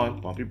 hold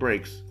on, pump your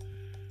brakes.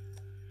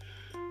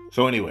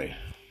 So anyway,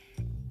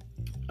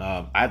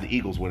 I have the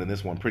Eagles winning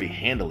this one pretty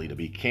handily, to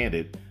be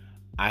candid.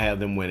 I have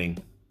them winning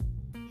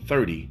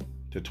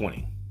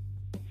 30-20.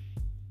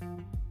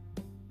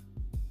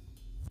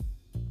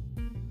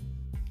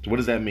 So what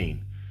does that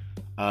mean?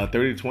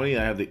 30-20,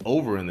 I have the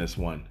over in this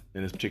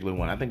particular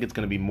one. I think it's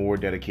going to be more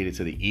dedicated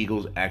to the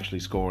Eagles actually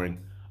scoring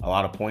a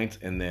lot of points,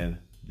 and then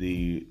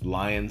the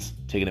Lions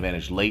taking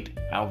advantage late.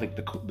 I don't think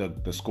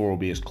the score will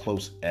be as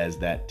close as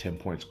that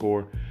 10-point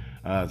score.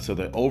 So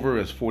the over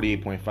is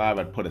 48.5.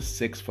 I'd put a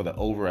 6 for the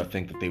over. I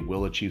think that they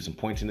will achieve some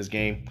points in this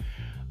game,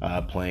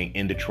 playing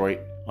in Detroit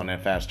on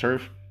that fast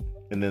turf.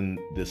 And then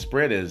the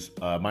spread is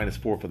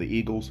 -4 for the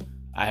Eagles.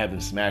 I have them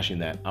smashing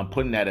that. I'm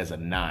putting that as a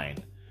 9.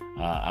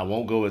 I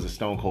won't go as a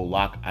Stone Cold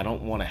lock. I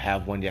don't want to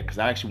have one yet because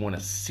I actually want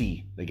to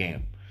see the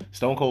game.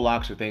 Stone Cold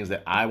locks are things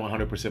that I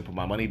 100% put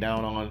my money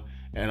down on,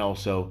 and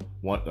also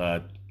want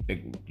I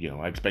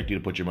expect you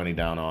to put your money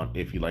down on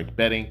if you like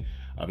betting,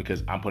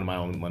 because I'm putting my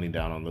own money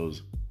down on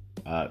those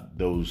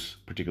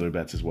particular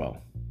bets as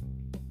well.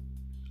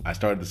 I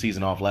started the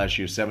season off last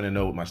year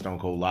 7-0 with my Stone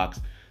Cold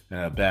locks, and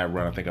a bad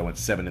run. I think I went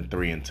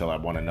 7-3 until I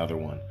won another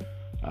one.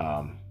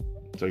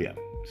 So yeah,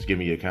 just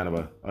giving you kind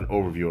of an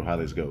overview of how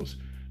this goes.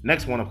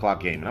 Next 1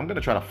 o'clock game, and I'm going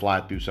to try to fly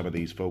through some of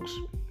these, folks,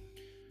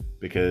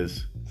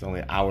 because it's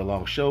only an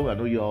hour-long show. I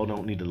know you all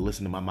don't need to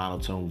listen to my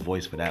monotone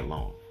voice for that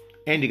long.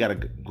 And you got to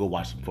go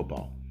watch some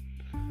football.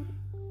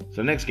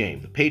 So next game,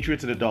 the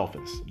Patriots and the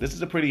Dolphins. This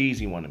is a pretty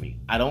easy one to me.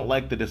 I don't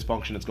like the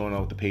dysfunction that's going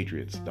on with the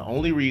Patriots. The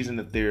only reason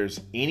that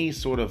there's any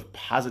sort of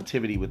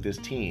positivity with this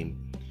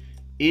team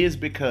is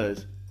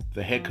because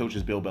the head coach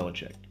is Bill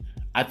Belichick.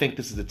 I think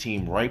this is a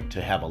team ripe to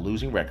have a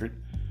losing record.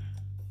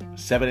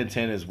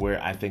 7-10 is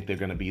where I think they're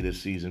going to be this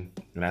season,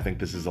 and I think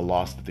this is a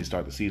loss that they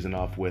start the season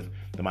off with.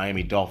 The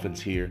Miami Dolphins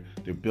here,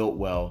 they're built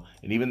well,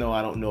 and even though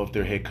I don't know if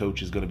their head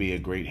coach is going to be a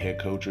great head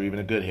coach or even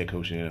a good head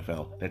coach in the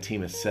NFL, that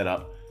team is set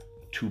up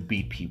to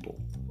beat people,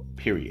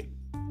 period.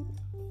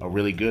 A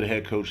really good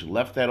head coach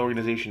left that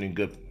organization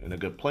in a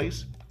good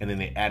place, and then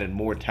they added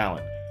more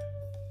talent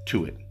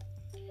to it.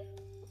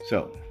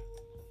 So,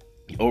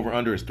 the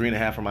over-under is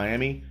 3.5 for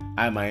Miami.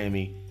 I have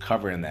Miami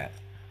covering that.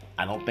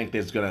 I don't think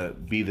there's going to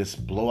be this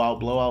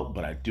blowout,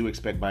 but I do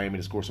expect Miami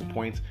to score some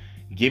points.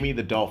 Give me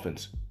the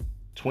Dolphins,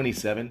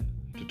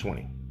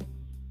 27-20.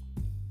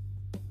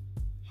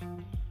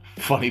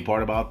 Funny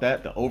part about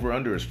that, the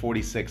over-under is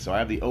 46, so I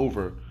have the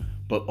over,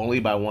 but only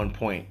by 1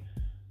 point.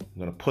 I'm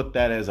going to put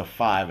that as a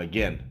 5.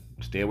 Again,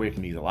 stay away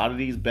from these. A lot of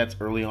these bets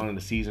early on in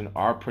the season a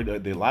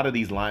lot of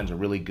these lines are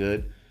really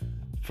good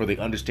for the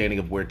understanding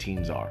of where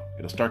teams are.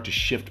 It'll start to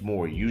shift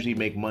more. You usually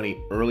make money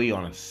early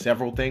on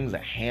several things, a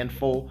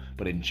handful,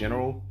 but in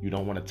general, you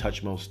don't want to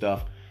touch most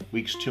stuff.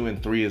 Weeks 2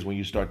 and 3 is when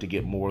you start to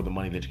get more of the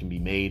money that can be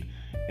made,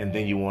 and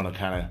then you want to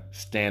kind of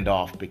stand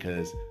off,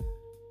 because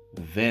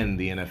then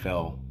the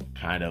NFL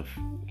kind of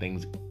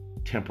things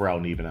temper out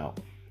and even out.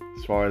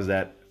 As far as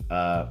that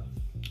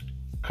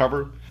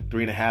cover,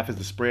 3.5 is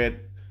the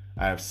spread.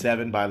 I have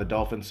 7 by the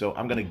Dolphins, so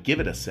I'm going to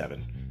give it a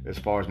 7. as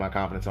far as my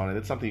confidence on it.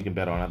 It's something you can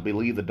bet on. I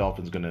believe the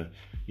Dolphins going to,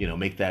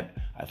 make that.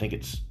 I think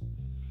it's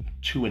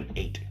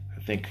 2-8.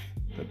 I think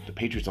the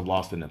Patriots have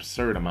lost an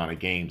absurd amount of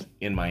games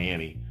in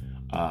Miami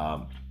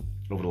over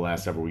the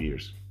last several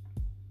years.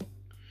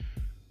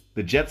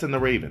 The Jets and the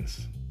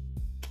Ravens.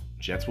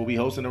 Jets will be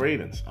hosting the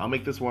Ravens. I'll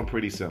make this one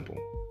pretty simple.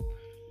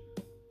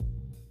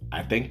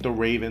 I think the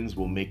Ravens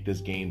will make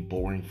this game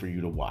boring for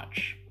you to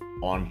watch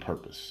on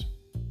purpose.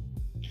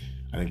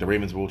 I think the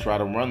Ravens will try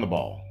to run the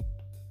ball.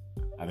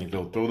 I think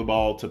they'll throw the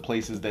ball to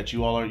places that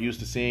you all aren't used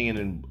to seeing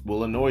and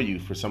will annoy you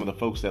for some of the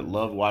folks that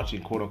love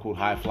watching quote-unquote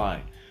high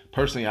flying.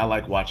 Personally, I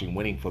like watching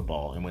winning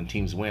football, and when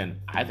teams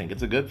win, I think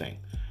it's a good thing.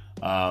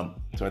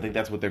 So I think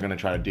that's what they're going to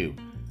try to do.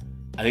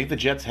 I think the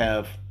Jets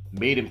have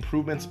made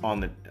improvements from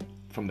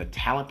the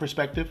talent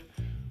perspective,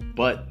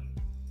 but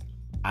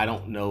I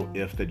don't know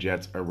if the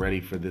Jets are ready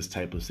for this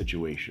type of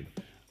situation.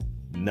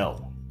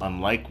 No.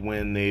 Unlike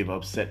when they've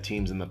upset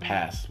teams in the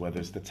past, whether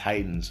it's the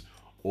Titans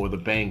or the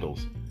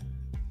Bengals,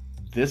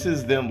 this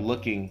is them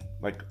looking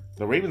like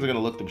the Ravens are going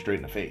to look them straight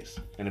in the face.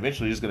 And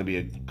eventually it's going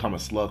to become a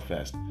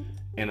slugfest.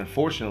 And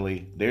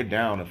unfortunately, they're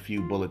down a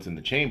few bullets in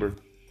the chamber.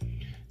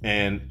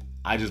 And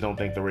I just don't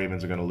think the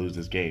Ravens are going to lose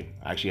this game.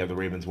 I actually have the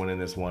Ravens winning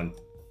this one,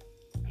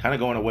 kind of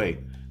going away.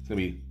 It's going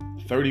to be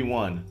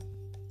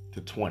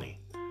 31-20.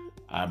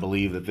 I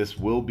believe that this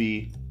will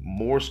be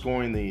more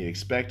scoring than you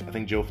expect. I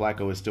think Joe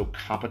Flacco is still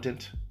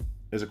competent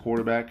as a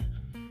quarterback,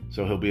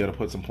 so he'll be able to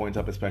put some points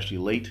up, especially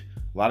late.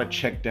 A lot of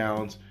check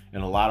downs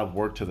and a lot of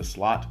work to the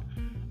slot.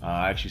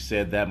 I actually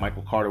said that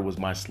Michael Carter was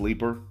my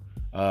sleeper,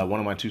 one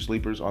of my 2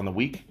 sleepers on the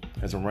week.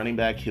 As a running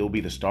back, he'll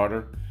be the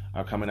starter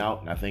coming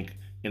out. And I think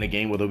in a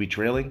game where they'll be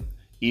trailing,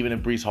 even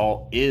if Breece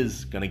Hall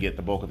is going to get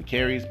the bulk of the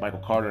carries, Michael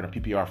Carter in a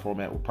PPR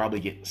format will probably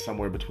get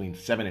somewhere between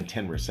 7 and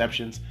 10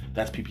 receptions.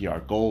 That's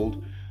PPR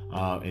gold.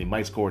 And he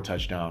might score a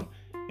touchdown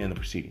in the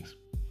proceedings.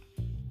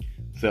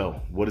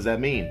 So what does that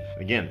mean?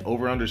 Again,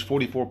 over-under is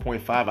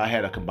 44.5. I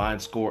had a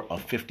combined score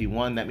of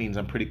 51. That means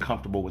I'm pretty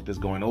comfortable with this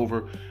going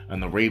over,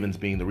 and the Ravens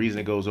being the reason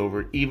it goes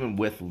over, even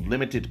with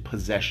limited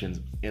possessions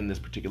in this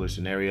particular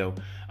scenario.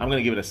 I'm going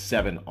to give it a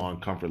 7 on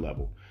comfort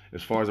level.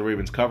 As far as the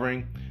Ravens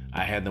covering,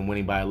 I had them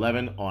winning by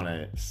 11 on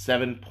a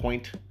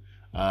 7-point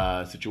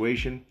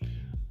situation.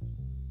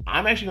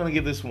 I'm actually going to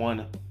give this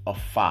one a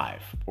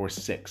 5 or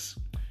 6.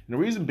 And the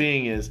reason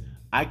being is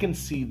I can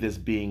see this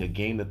being a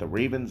game that the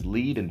Ravens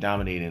lead and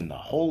dominate in the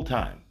whole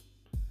time.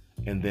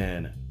 And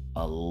then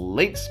a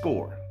late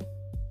score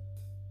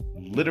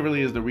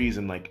literally is the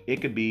reason. Like,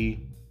 it could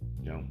be,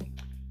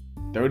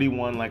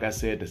 31, like I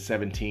said, to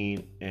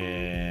 17,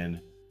 and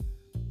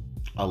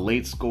a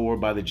late score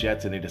by the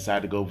Jets, and they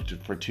decide to go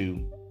for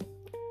 2.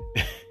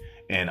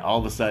 And all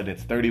of a sudden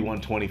it's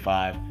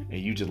 31-25, and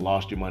you just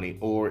lost your money,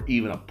 or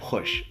even a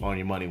push on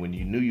your money when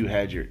you knew you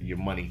had your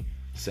money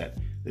set.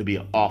 It'd be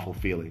an awful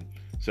feeling.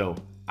 So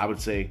I would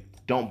say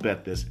don't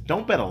bet this.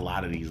 Don't bet a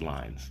lot of these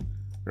lines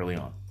early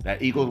on.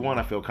 That Eagles one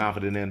I feel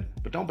confident in,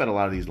 but don't bet a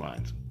lot of these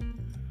lines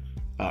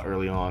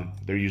early on.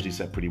 They're usually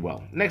set pretty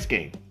well. Next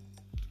game.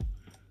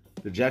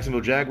 The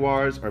Jacksonville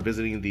Jaguars are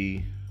visiting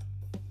the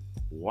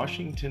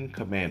Washington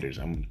Commanders.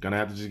 I'm going to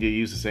have to just get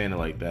used to saying it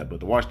like that,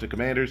 but the Washington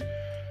Commanders,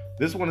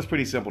 this one is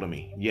pretty simple to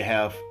me. You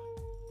have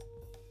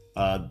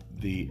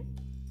the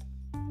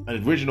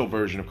original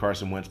version of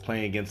Carson Wentz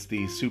playing against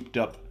the souped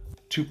up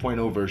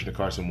 2.0 version of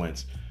Carson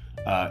Wentz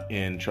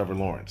in Trevor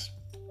Lawrence.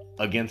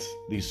 Against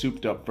the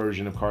souped up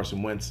version of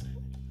Carson Wentz,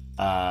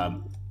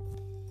 the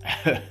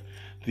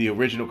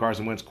original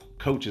Carson Wentz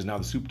coach is now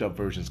the souped up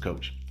version's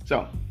coach.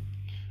 So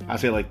I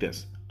say it like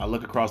this. I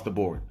look across the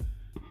board.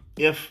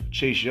 If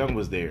Chase Young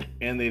was there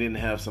and they didn't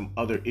have some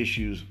other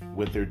issues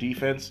with their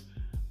defense,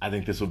 I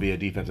think this will be a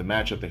defensive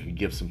matchup that could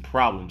give some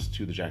problems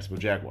to the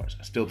Jacksonville Jaguars.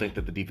 I still think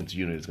that the defensive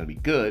unit is going to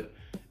be good.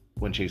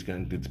 When Chase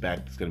Young gets back,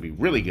 it's going to be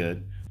really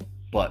good.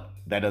 But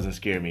that doesn't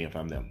scare me if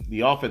I'm them.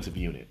 The offensive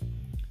unit,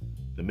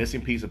 the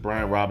missing piece of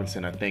Brian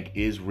Robinson, I think,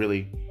 is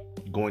really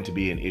going to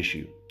be an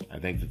issue. I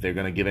think that they're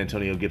going to give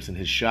Antonio Gibson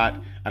his shot.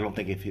 I don't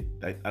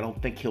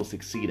think he'll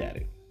succeed at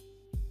it.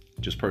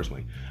 Just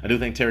personally, I do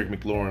think Terry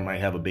McLaurin might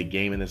have a big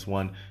game in this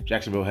one.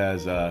 Jacksonville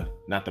has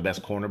not the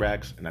best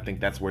cornerbacks, and I think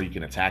that's where you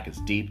can attack. It's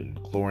deep, and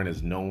McLaurin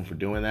is known for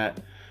doing that.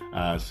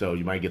 So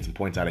you might get some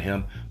points out of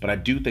him. But I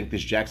do think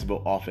this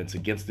Jacksonville offense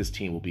against this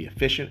team will be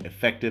efficient,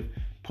 effective,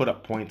 put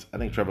up points. I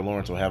think Trevor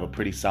Lawrence will have a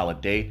pretty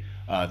solid day,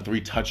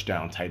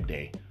 3-touchdown type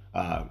day.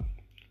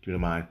 Keep in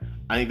mind,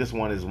 I think this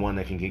one is one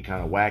that can get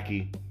kind of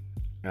wacky,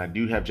 and I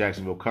do have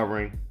Jacksonville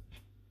covering.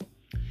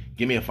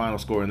 Give me a final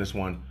score in this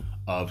one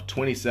of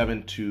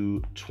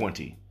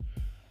 27-20.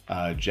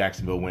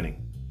 Jacksonville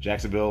winning.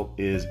 Jacksonville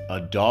is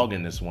a dog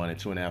in this one at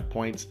 2.5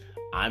 points.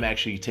 I'm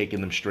actually taking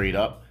them straight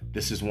up.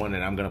 This is one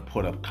that I'm going to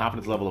put a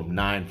confidence level of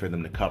 9 for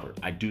them to cover.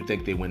 I do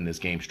think they win this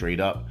game straight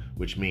up,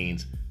 which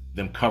means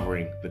them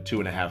covering the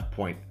 2.5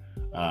 point,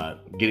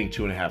 getting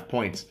 2.5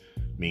 points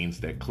means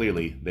that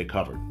clearly they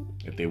covered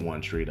if they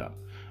won straight up.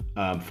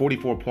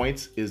 44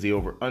 points is the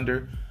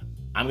over-under.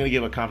 I'm going to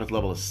give a confidence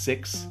level of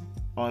 6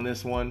 on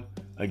this one.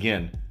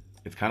 Again,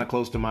 it's kind of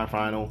close to my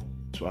final.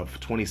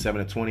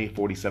 27-20,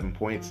 47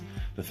 points.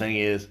 The thing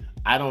is,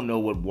 I don't know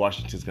what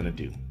Washington's going to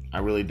do. I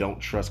really don't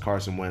trust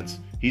Carson Wentz.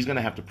 He's going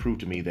to have to prove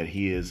to me that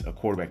he is a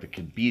quarterback that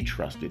can be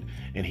trusted,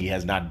 and he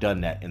has not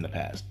done that in the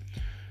past.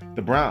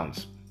 The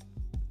Browns,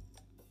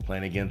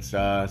 playing against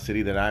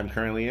city that I'm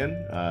currently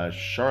in,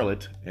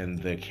 Charlotte,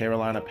 and the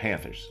Carolina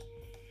Panthers.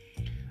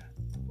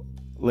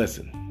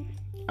 Listen,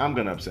 I'm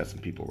going to upset some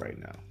people right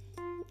now.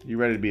 You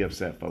ready to be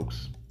upset,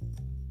 folks?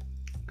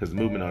 Because the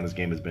movement on this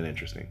game has been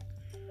interesting.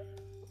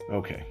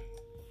 Okay.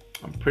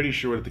 I'm pretty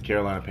sure that the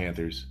Carolina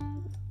Panthers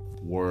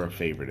were a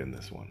favorite in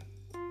this one.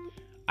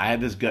 I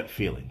had this gut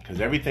feeling because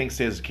everything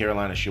says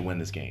Carolina should win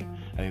this game.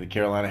 I think that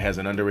Carolina has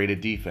an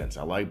underrated defense.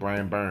 I like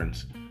Brian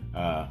Burns.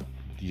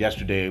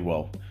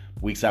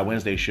 Week Side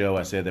Wednesday show,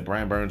 I said that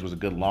Brian Burns was a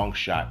good long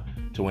shot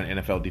to win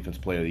NFL Defense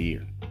Player of the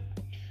Year.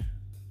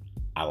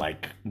 I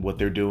like what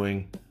they're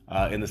doing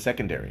in the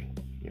secondary.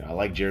 I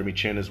like Jeremy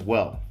Chin as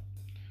well.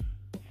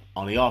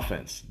 On the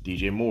offense,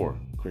 DJ Moore,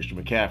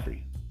 Christian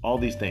McCaffrey, all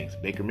these things.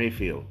 Baker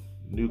Mayfield,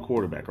 new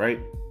quarterback, right?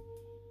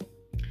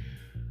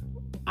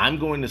 I'm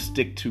going to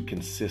stick to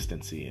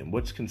consistency. And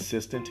what's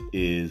consistent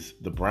is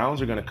the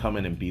Browns are going to come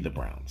in and be the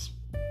Browns.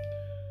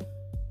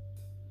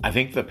 I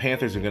think the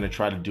Panthers are going to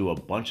try to do a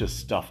bunch of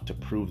stuff to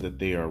prove that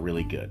they are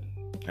really good.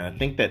 And I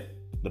think that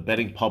the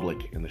betting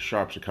public and the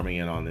sharps are coming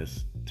in on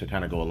this to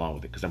kind of go along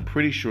with it. Because I'm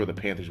pretty sure the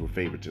Panthers were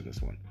favorites in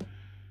this one.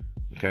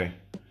 Okay?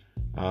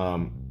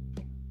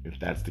 If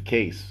that's the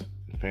case,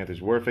 the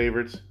Panthers were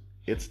favorites.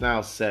 It's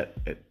now set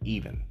at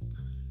even.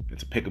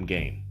 It's a pick'em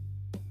game.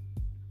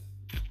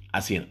 I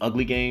see an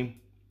ugly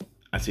game.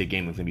 I see a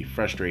game that's going to be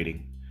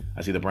frustrating.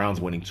 I see the Browns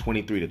winning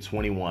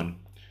 23-21.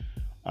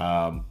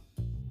 Not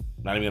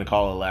even going to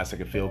call it a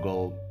last-second field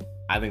goal.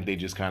 I think they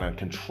just kind of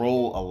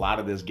control a lot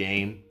of this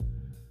game.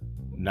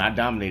 Not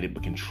dominate it,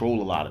 but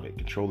control a lot of it.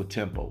 Control the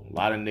tempo. A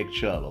lot of Nick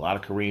Chubb, a lot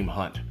of Kareem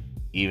Hunt,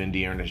 even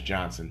Dearness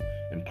Johnson,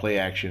 and play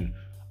action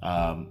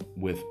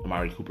with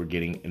Amari Cooper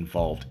getting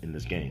involved in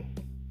this game.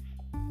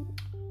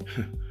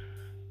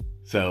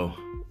 So,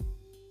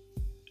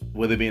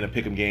 with it being a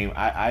pick'em game,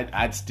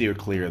 I'd steer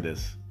clear of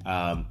this.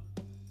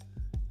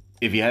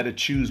 If you had to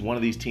choose one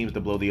of these teams to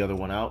blow the other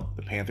one out,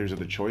 the Panthers are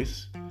the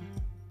choice.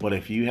 But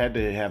if you had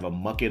to have a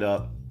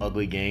muck-it-up,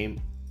 ugly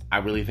game, I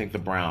really think the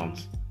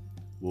Browns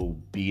will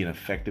be an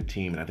effective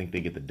team, and I think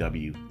they get the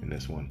W in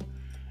this one.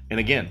 And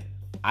again,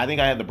 I think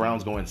I had the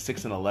Browns going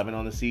 6-11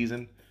 on the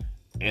season,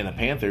 and the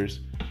Panthers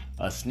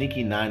a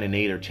sneaky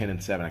 9-8 or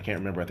 10-7. I can't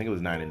remember. I think it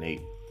was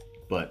 9-8.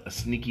 But a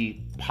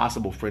sneaky,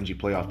 possible fringy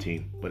playoff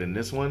team. But in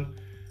this one,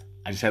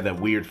 I just had that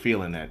weird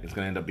feeling that it's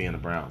going to end up being the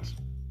Browns.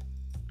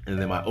 And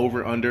then my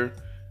over-under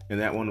in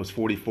that one was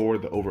 44.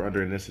 The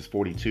over-under in this is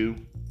 42.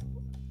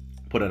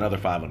 Put another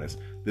 5 on this.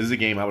 This is a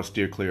game I would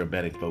steer clear of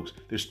betting, folks.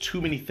 There's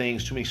too many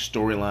things, too many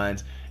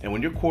storylines. And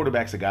when your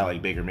quarterback's a guy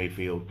like Baker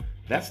Mayfield,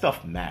 that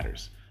stuff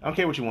matters. I don't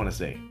care what you want to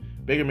say.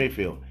 Baker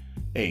Mayfield,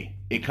 hey,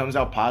 it comes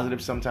out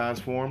positive sometimes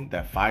for him.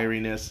 That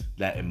fieriness,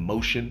 that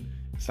emotion.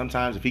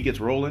 Sometimes if he gets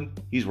rolling,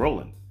 he's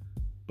rolling.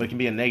 But it can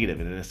be a negative.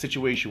 And in a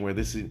situation where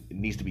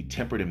needs to be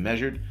tempered and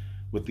measured,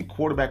 with the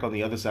quarterback on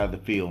the other side of the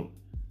field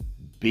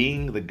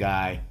being the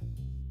guy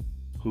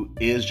who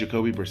is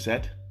Jacoby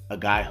Brissett, a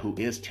guy who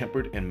is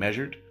tempered and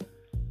measured,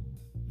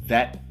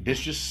 this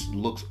just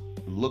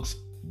looks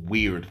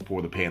weird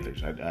for the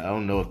Panthers. I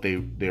don't know if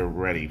they're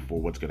ready for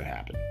what's going to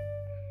happen.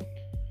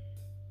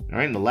 All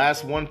right, and the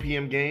last 1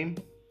 p.m. game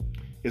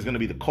is going to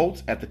be the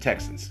Colts at the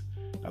Texans.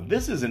 Now,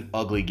 this is an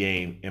ugly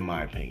game, in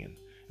my opinion.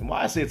 And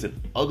why I say it's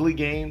an ugly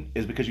game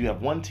is because you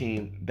have one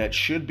team that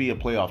should be a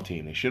playoff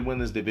team. They should win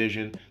this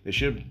division. They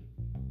should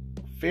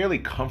fairly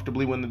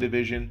comfortably win the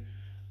division.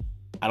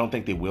 I don't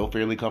think they will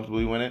fairly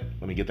comfortably win it.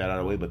 Let me get that out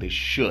of the way. But they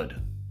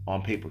should,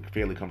 on paper,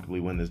 fairly comfortably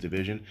win this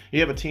division. You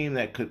have a team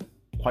that could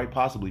quite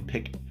possibly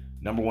pick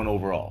number 1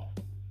 overall.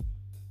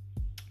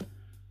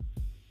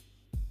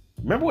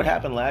 Remember what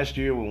happened last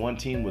year when one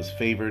team was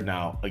favored?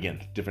 Now,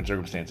 again, different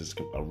circumstances,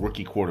 a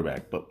rookie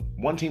quarterback. But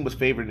one team was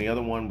favored and the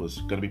other one was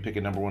going to be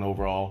picking number 1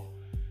 overall.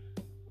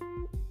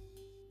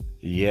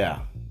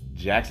 Yeah,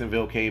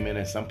 Jacksonville came in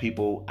and some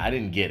people, I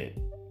didn't get it.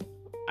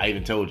 I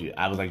even told you.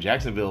 I was like,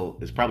 Jacksonville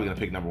is probably going to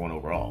pick number 1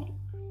 overall.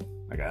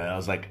 I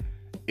was like,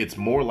 it's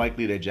more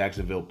likely that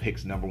Jacksonville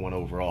picks number 1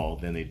 overall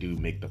than they do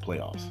make the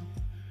playoffs.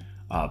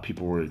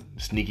 People were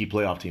sneaky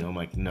playoff team. I'm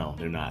like, no,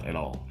 they're not at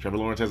all. Trevor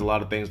Lawrence has a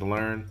lot of things to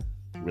learn.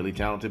 Really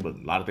talented, but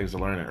a lot of things to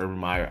learn. And Urban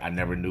Meyer, I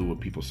never knew what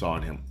people saw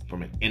in him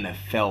from an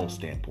NFL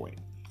standpoint.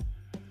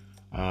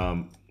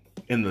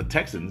 In the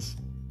Texans,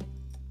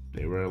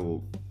 they were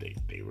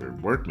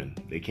workmen.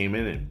 They came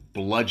in and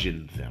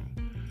bludgeoned them.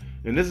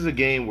 And this is a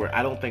game where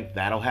I don't think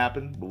that'll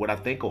happen. But what I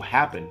think will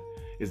happen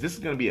is this is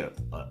going to be an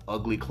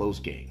ugly, close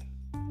game.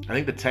 I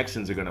think the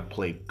Texans are going to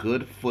play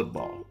good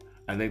football.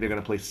 I think they're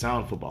going to play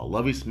sound football.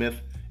 Lovie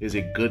Smith is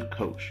a good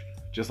coach,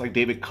 just like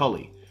David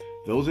Culley.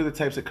 Those are the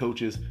types of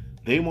coaches.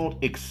 They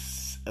won't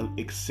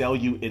excel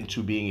you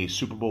into being a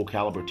Super Bowl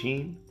caliber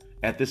team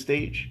at this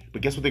stage.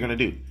 But guess what they're going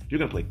to do? You're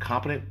going to play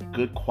competent,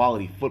 good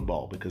quality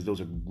football because those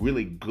are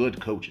really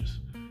good coaches.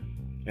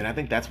 And I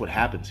think that's what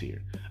happens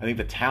here. I think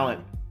the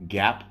talent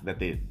gap that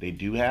they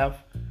do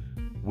have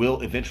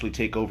will eventually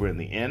take over in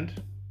the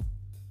end.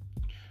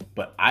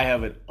 But I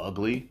have an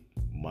ugly,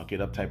 muck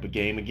it up type of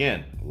game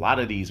again. A lot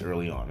of these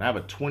early on. I have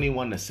a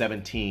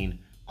 21-17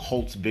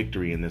 Colts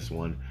victory in this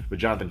one, with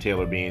Jonathan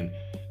Taylor being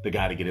the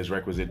guy to get his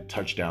requisite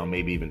touchdown,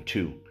 maybe even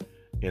 2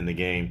 in the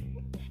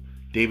game.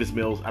 Davis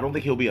Mills, I don't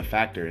think he'll be a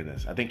factor in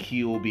this. I think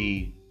he'll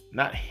be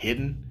not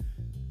hidden,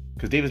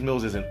 because Davis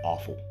Mills isn't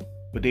awful,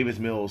 but Davis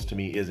Mills to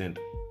me isn't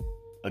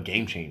a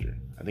game changer.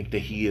 I think that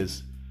he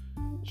is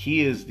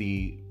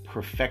the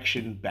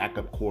perfection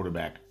backup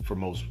quarterback for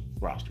most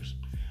rosters.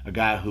 A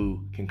guy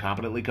who can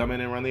competently come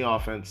in and run the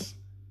offense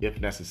if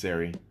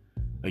necessary.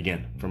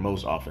 Again, for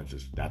most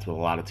offenses, that's what a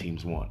lot of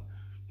teams want.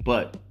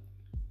 But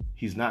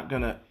he's not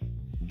going to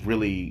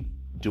really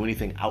do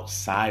anything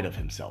outside of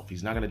himself.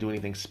 He's not going to do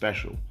anything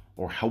special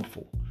or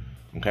helpful.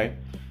 Okay?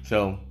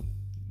 So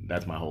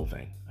that's my whole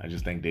thing. I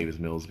just think Davis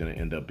Mills is going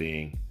to end up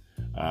being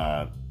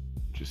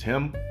just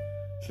him.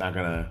 It's not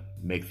going to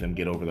make them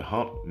get over the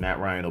hump. Matt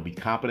Ryan will be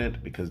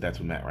competent, because that's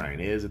what Matt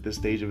Ryan is at this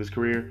stage of his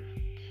career.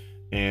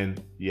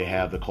 And you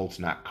have the Colts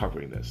not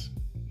covering this.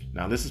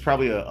 Now, this is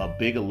probably a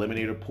big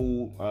eliminator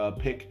pool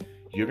pick.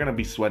 You're going to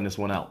be sweating this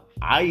one out.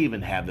 I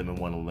even have them in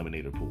one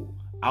eliminator pool.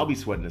 I'll be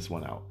sweating this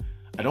one out.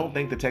 I don't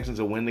think the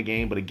Texans will win the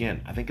game, but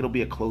again, I think it'll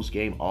be a close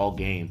game all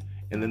game.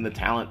 And then the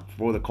talent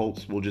for the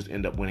Colts will just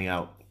end up winning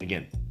out.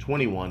 Again,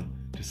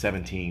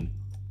 21-17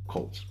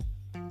 Colts.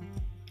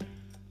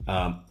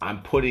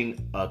 I'm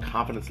putting a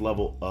confidence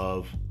level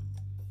of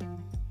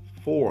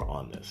 4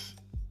 on this.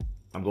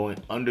 I'm going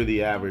under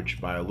the average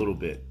by a little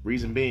bit.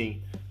 Reason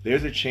being,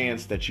 there's a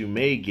chance that you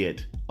may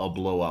get a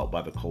blowout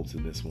by the Colts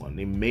in this one.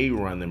 They may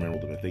run them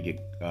around if they get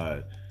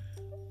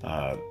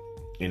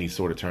any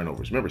sort of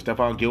turnovers. Remember,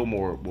 Stephon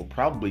Gilmore will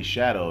probably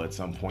shadow at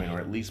some point, or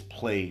at least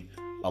play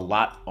a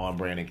lot on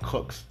Brandon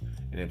Cooks.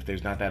 And if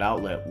there's not that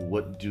outlet,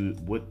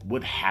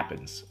 what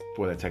happens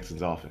for the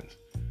Texans offense?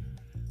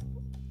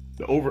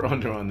 The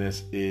over-under on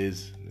this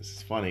is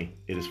funny,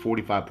 it is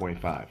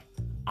 45.5.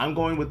 I'm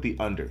going with the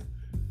under,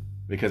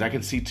 because I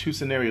can see 2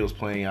 scenarios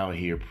playing out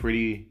here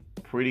pretty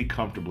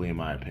comfortably, in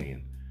my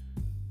opinion.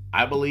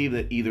 I believe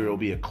that either it'll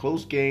be a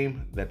close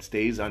game that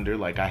stays under,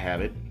 like I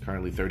have it,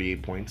 currently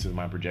 38 points is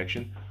my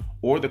projection,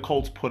 or the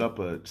Colts put up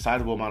a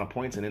sizable amount of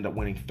points and end up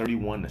winning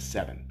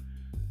 31-7.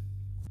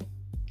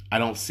 I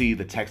don't see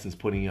the Texans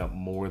putting up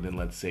more than,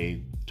 let's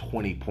say,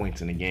 20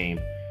 points in a game.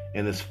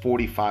 And this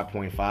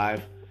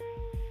 45.5,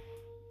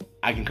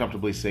 I can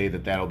comfortably say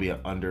that that'll be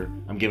an under.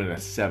 I'm giving it a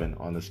 7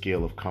 on the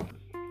scale of comfort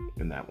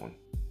in that one.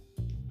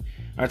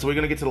 All right, so we're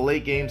going to get to the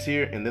late games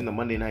here and then the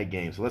Monday night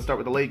game. So let's start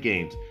with the late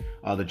games.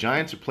 The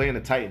Giants are playing the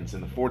Titans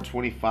in the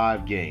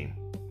 4:25 game,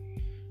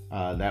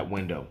 that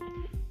window.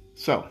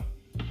 So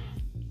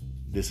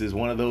this is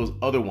one of those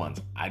other ones.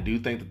 I do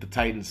think that the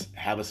Titans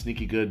have a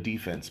sneaky good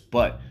defense,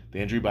 but the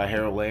injury by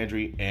Harold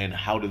Landry and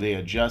how do they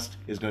adjust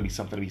is going to be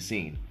something to be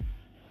seen.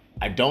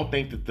 I don't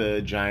think that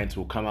the Giants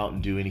will come out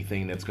and do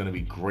anything that's going to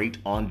be great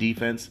on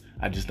defense.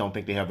 I just don't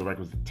think they have the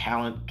requisite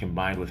talent,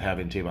 combined with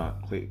having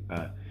Kayvon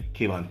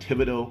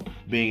Thibodeaux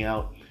being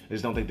out. I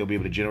just don't think they'll be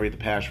able to generate the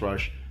pass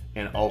rush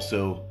and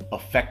also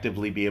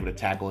effectively be able to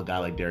tackle a guy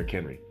like Derrick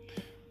Henry.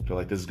 I feel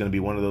like this is going to be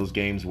one of those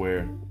games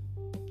where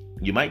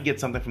you might get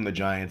something from the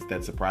Giants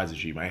that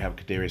surprises you. You might have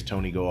Kadarius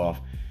Toney go off.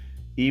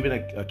 Even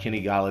a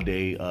Kenny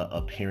Golladay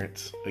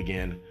appearance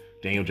again.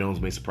 Daniel Jones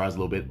may surprise a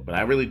little bit, but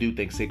I really do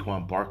think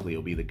Saquon Barkley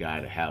will be the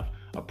guy to have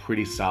a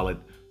pretty solid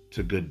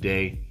to good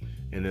day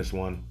in this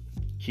one.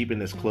 Keeping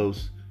this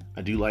close.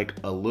 I do like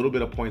a little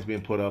bit of points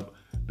being put up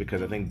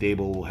because I think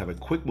Dable will have a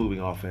quick moving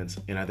offense,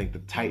 and I think the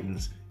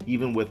Titans,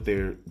 even with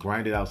their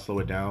grind it out, slow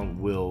it down,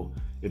 will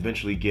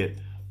eventually get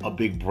a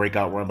big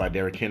breakout run by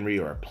Derrick Henry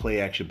or a play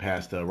action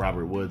pass to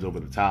Robert Woods over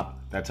the top,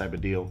 that type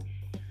of deal.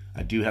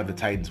 I do have the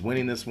Titans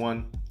winning this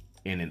one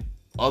in an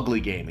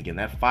ugly game. Again,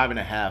 that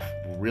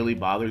 5.5 really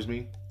bothers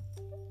me.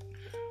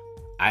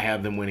 I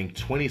have them winning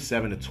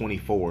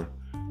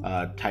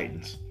 27-24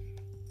 Titans.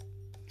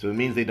 So it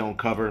means they don't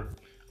cover.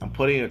 I'm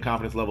putting a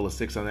confidence level of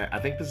 6 on that. I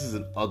think this is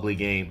an ugly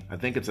game. I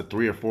think it's a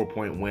 3 or 4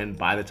 point win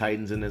by the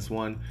Titans in this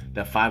one.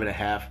 That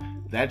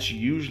 5.5, that's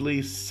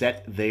usually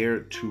set there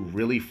to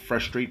really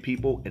frustrate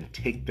people and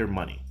take their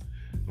money.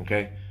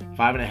 Okay?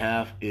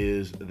 5.5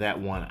 is that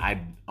one.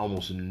 I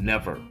almost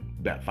never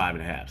bet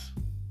 5.5s.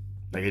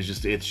 Like it's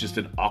just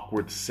an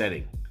awkward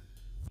setting.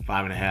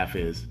 5.5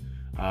 is.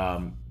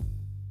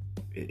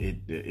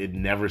 It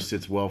never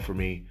sits well for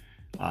me.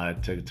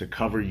 To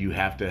cover, you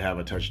have to have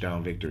a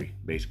touchdown victory,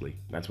 basically.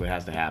 That's what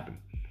has to happen.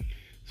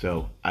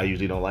 So I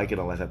usually don't like it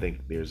unless I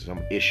think there's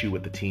some issue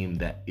with the team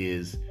that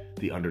is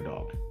the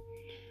underdog.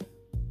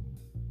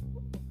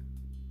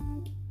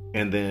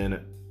 And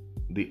then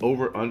the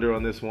over-under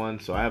on this one,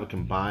 so I have a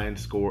combined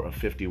score of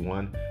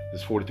 51.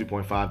 This is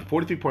 43.5.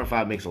 The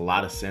 43.5 makes a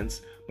lot of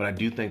sense, but I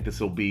do think this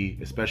will be,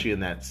 especially in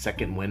that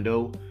second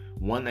window,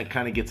 one that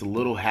kind of gets a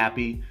little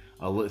happy,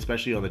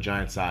 especially on the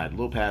Giants side. A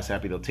little pass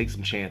happy. They'll take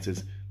some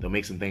chances. They'll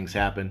make some things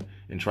happen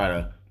and try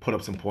to put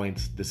up some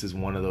points. This is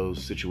one of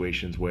those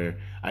situations where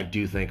I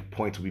do think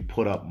points will be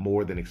put up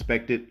more than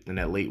expected in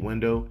that late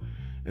window.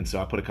 And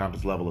so I put a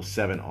confidence level of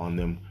 7 on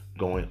them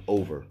going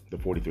over the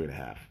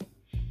 43.5.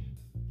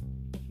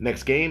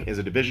 Next game is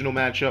a divisional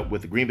matchup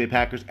with the Green Bay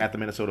Packers at the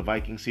Minnesota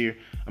Vikings here.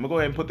 I'm going to go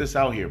ahead and put this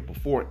out here.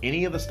 Before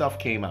any of the stuff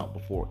came out,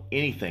 before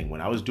anything, when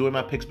I was doing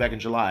my picks back in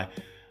July,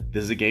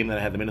 this is a game that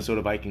I had the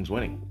Minnesota Vikings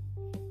winning.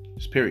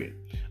 Just period.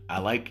 I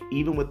like,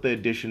 even with the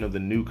addition of the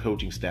new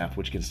coaching staff,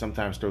 which can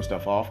sometimes throw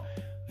stuff off,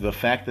 the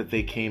fact that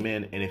they came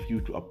in, and if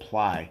you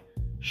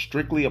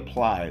strictly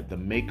apply the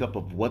makeup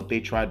of what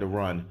they tried to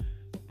run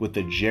with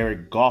the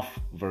Jared Goff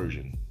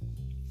version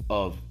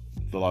of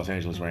the Los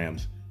Angeles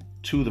Rams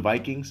to the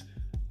Vikings,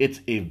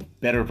 it's a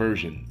better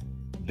version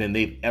than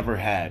they've ever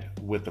had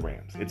with the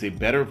Rams. It's a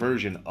better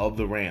version of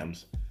the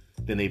Rams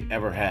than they've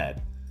ever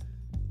had,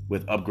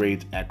 with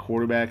upgrades at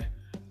quarterback,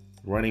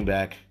 running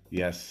back.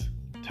 Yes,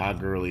 Todd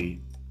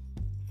Gurley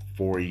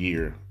for a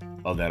year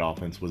of that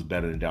offense was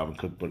better than Dalvin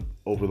Cook, but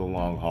over the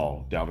long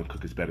haul, Dalvin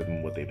Cook is better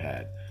than what they've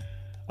had.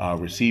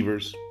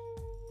 Receivers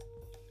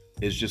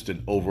is just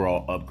an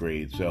overall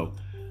upgrade. So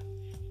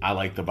I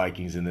like the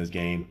Vikings in this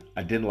game.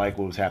 I didn't like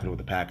what was happening with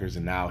the Packers,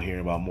 and now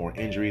hearing about more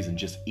injuries and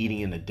just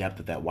eating in the depth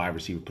at that wide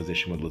receiver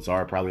position with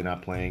Lazard probably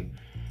not playing.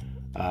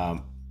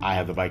 I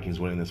have the Vikings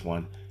winning this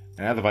one.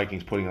 And I have the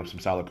Vikings putting up some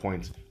solid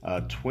points,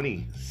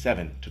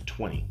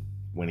 27-20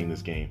 winning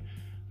this game.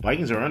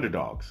 Vikings are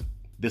underdogs.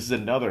 This is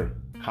another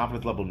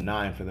confidence level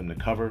 9 for them to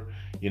cover.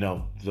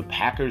 The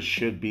Packers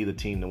should be the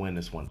team to win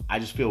this one. I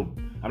just feel,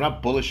 I'm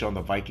not bullish on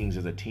the Vikings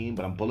as a team,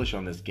 but I'm bullish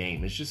on this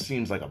game. It just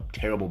seems like a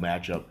terrible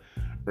matchup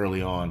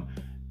early on.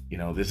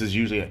 This is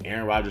usually an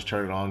Aaron Rodgers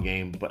turn it on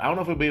game, but I don't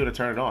know if he'll be able to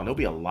turn it on. There'll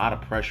be a lot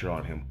of pressure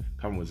on him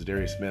coming with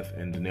Zadarius Smith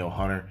and Danielle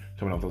Hunter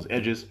coming off those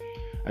edges.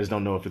 I just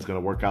don't know if it's going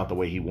to work out the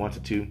way he wants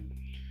it to.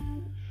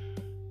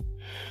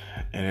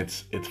 And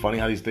it's funny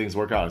how these things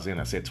work out. Again,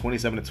 I said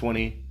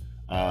 27-20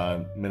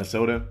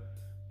 Minnesota.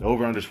 The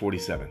over-under is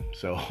 47.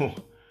 So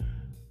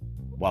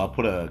while I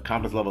put a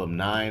confidence level of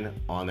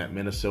 9 on that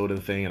Minnesota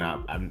thing, and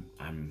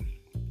I'm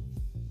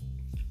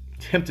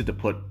tempted to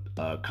put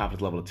a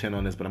confidence level of 10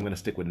 on this, but I'm going to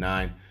stick with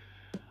 9.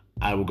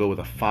 I will go with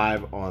a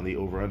 5 on the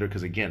over-under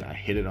because, again, I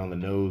hit it on the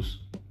nose.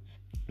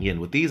 Again,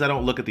 with these, I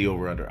don't look at the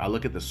over-under. I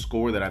look at the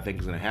score that I think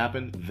is going to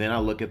happen. Then I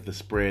look at the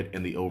spread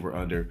and the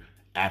over-under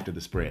after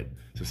the spread.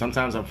 So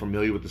sometimes I'm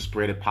familiar with the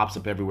spread. It pops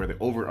up everywhere. The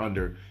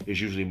over-under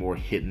is usually more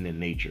hidden in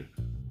nature,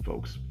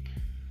 folks.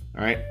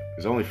 All right,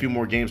 there's only a few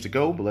more games to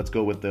go, but let's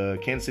go with the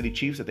Kansas City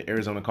Chiefs at the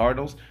Arizona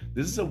Cardinals.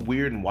 This is a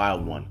weird and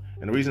wild one.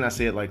 And the reason I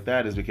say it like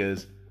that is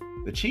because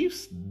the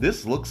Chiefs,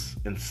 this looks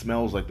and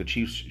smells like the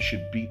Chiefs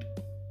should beat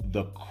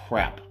the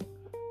crap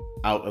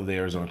out of the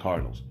Arizona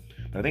Cardinals.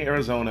 But I think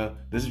Arizona,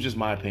 this is just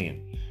my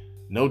opinion,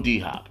 no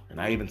D-Hop. And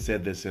I even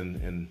said this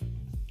in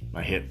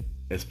my hit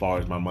as far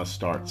as my must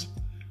starts.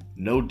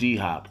 No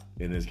D-Hop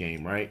in this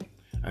game, right?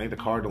 I think the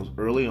Cardinals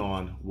early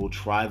on will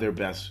try their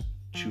best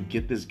to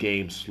get this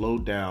game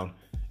slowed down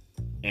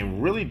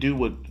and really do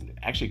what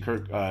actually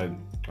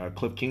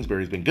Cliff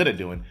Kingsbury has been good at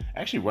doing,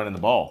 actually running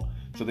the ball.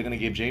 So they're going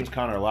to give James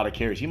Conner a lot of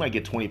carries. He might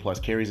get 20-plus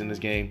carries in this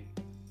game.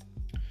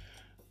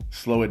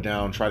 Slow it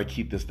down, try to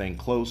keep this thing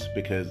close,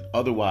 because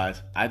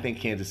otherwise I think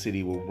Kansas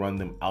City will run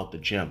them out the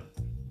gym.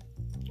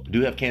 I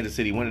do have Kansas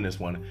City winning this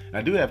one, and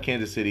I do have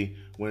Kansas City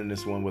winning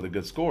this one with a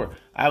good score.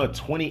 I have a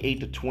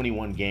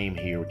 28-21 game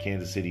here with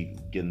Kansas City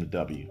getting the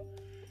W.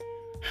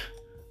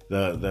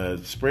 The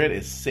spread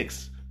is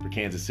 6 for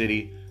Kansas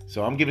City,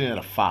 so I'm giving it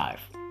a 5.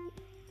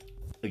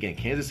 Again,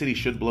 Kansas City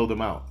should blow them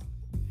out.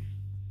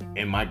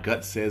 And my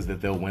gut says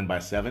that they'll win by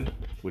 7,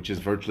 which is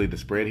virtually the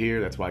spread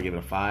here. That's why I give it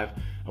a 5.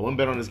 I wouldn't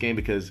bet on this game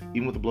because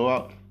even with the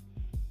blowout,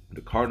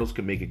 the Cardinals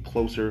could make it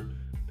closer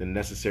than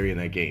necessary in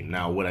that game.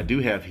 Now, what I do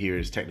have here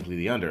is technically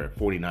the under at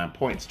 49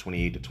 points,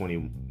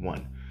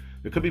 28-21.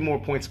 There could be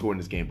more points scored in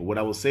this game, but what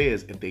I will say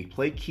is if they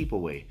play keep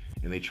away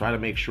and they try to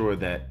make sure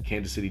that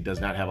Kansas City does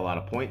not have a lot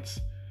of points,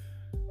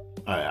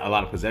 a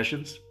lot of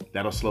possessions,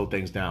 that'll slow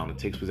things down. It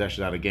takes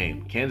possessions out of the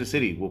game. Kansas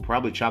City will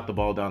probably chop the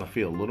ball down the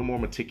field, a little more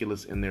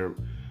meticulous in their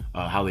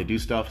how they do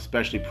stuff,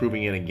 especially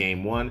proving it in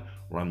game 1.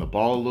 Run the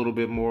ball a little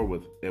bit more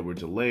with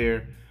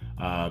Edwards-Helaire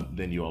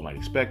than you all might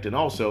expect. And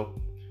also,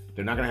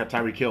 they're not going to have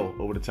Tyreek Hill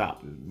over the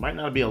top. It might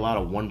not be a lot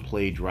of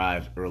one-play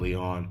drives early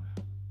on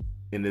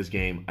in this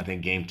game. I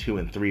think game 2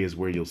 and 3 is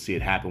where you'll see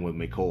it happen with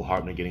Mecole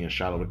Hardman getting a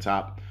shot over the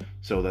top.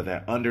 So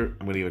that under, I'm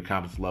going to give a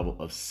confidence level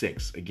of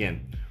 6.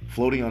 Again,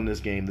 floating on this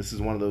game, this is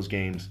one of those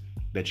games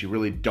that you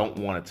really don't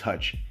want to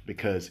touch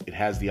because it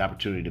has the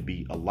opportunity to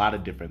be a lot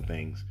of different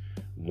things.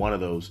 One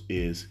of those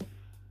is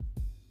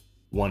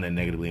one that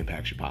negatively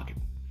impacts your pocket.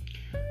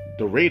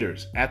 The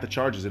Raiders at the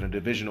Chargers in a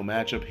divisional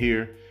matchup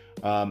here.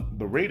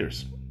 The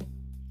Raiders,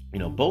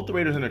 both the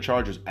Raiders and the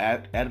Chargers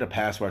added a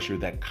pass rusher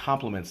that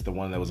complements the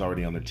one that was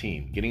already on their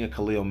team. Getting a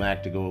Khalil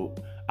Mack to go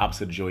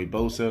opposite of Joey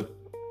Bosa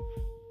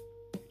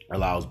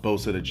allows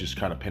Bosa to just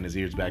kind of pin his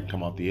ears back and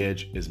come off the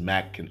edge, as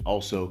Mack can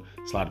also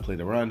slide to play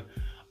the run.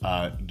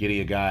 Getting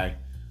a guy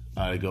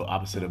to go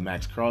opposite of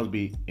Max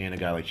Crosby and a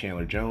guy like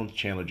Chandler Jones.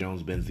 Chandler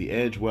Jones bends the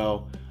edge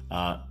well.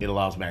 It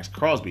allows Max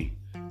Crosby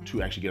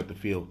to actually get up the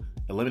field,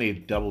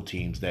 eliminate double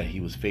teams that he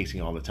was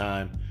facing all the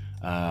time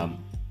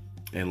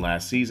in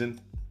last season.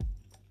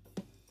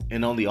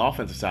 And on the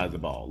offensive side of the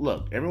ball,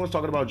 look, everyone's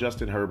talking about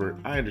Justin Herbert.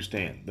 I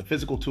understand. The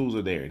physical tools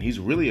are there, and he's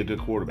really a good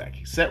quarterback.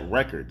 He set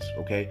records,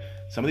 okay?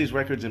 Some of these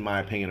records, in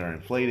my opinion, are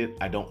inflated.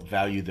 I don't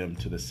value them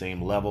to the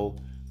same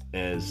level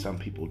as some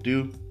people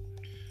do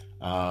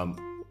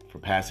for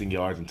passing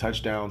yards and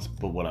touchdowns.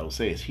 But what I will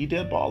say is he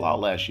did ball out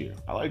last year.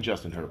 I like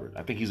Justin Herbert.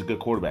 I think he's a good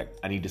quarterback.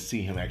 I need to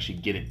see him actually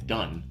get it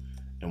done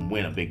and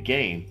win a big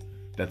game.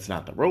 That's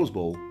not the Rose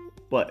Bowl.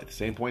 But at the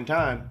same point in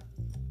time,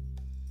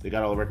 they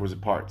got all the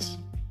requisite parts.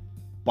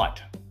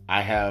 But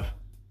I have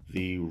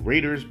the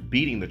Raiders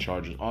beating the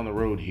Chargers on the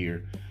road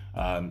here.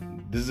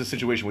 This is a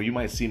situation where you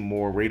might see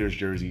more Raiders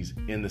jerseys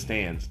in the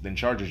stands than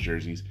Chargers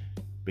jerseys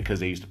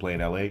because they used to play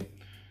in LA.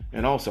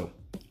 And also,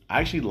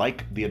 I actually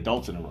like the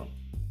adults in the room.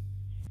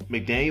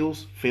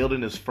 McDaniels failed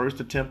in his first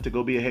attempt to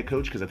go be a head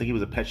coach because I think he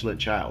was a petulant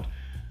child.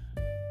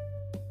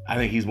 I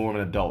think he's more of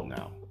an adult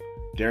now.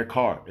 Derek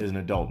Carr is an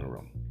adult in the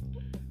room.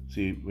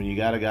 See, when you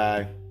got a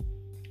guy,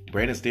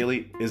 Brandon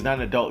Staley is not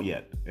an adult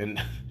yet.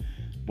 And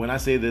when I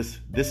say this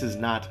is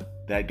not,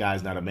 that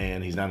guy's not a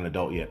man, he's not an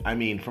adult yet. I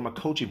mean, from a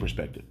coaching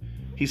perspective,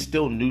 he's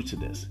still new to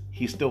this.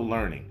 He's still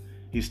learning.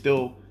 He's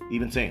still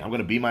even saying, I'm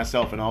going to be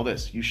myself and all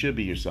this. You should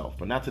be yourself,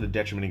 but not to the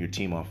detriment of your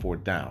team on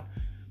fourth down.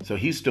 So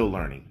he's still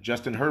learning.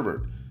 Justin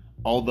Herbert,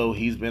 although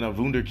he's been a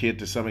wunderkid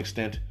to some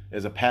extent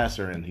as a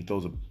passer and he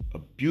throws a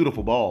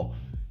beautiful ball,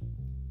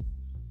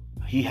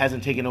 he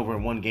hasn't taken over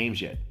and won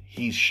games yet.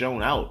 He's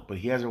shown out, but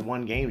he hasn't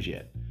won games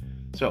yet.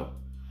 So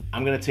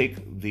I'm going to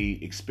take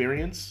the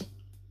experience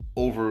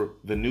over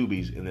the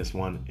newbies in this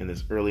one, in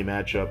this early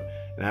matchup,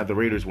 and have the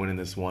Raiders winning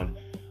this one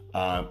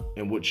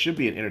in what should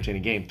be an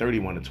entertaining game,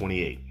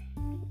 31-28.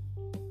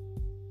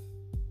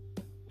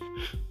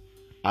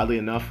 Oddly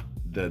enough,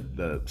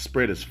 the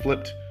spread is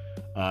flipped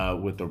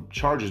with the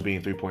Chargers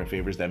being 3-point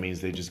favorites. That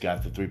means they just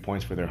got the 3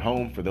 points for their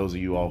home. For those of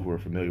you all who are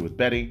familiar with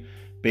betting,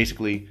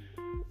 basically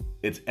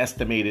it's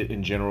estimated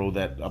in general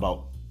that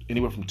about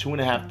anywhere from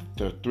 2.5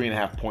 to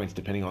 3.5 points,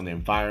 depending on the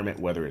environment,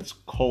 whether it's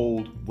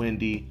cold,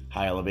 windy,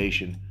 high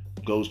elevation,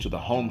 goes to the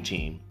home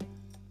team,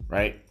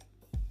 right?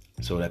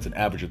 So that's an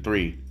average of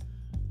 3,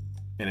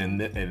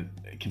 and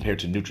compared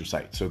to neutral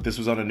site. So if this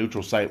was on a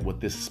neutral site, what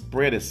this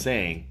spread is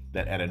saying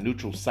that at a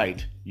neutral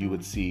site you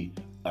would see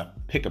a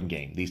pick'em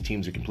game. These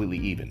teams are completely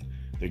even.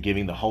 They're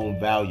giving the home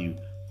value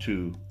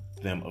to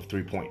them of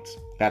 3 points.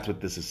 That's what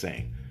this is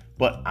saying.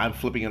 But I'm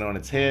flipping it on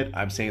its head.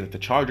 I'm saying that the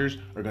Chargers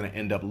are going to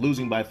end up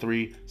losing by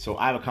 3. So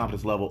I have a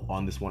confidence level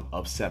on this one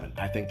of 7.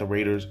 I think the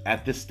Raiders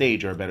at this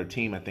stage are a better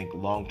team. I think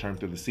long-term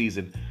through the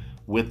season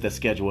with the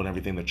schedule and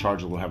everything, the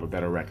Chargers will have a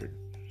better record.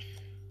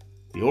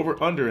 The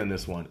over-under in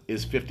this one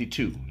is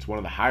 52. It's one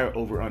of the higher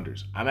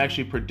over-unders. I'm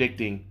actually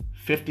predicting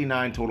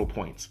 59 total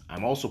points.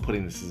 I'm also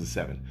putting this as a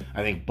 7.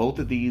 I think both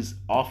of these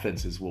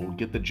offenses will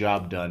get the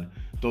job done,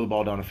 throw the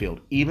ball down the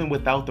field. Even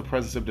without the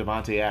presence of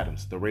Davante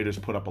Adams, the Raiders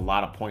put up a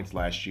lot of points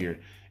last year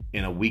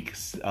in a Week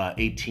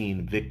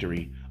 18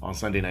 victory on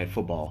Sunday Night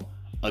Football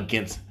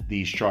against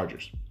these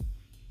Chargers.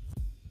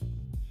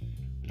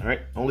 All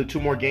right, only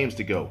 2 more games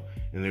to go,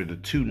 and they're the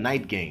 2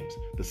 night games.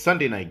 The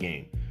Sunday night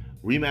game,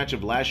 rematch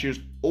of last year's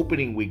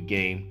opening week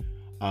game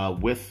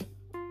with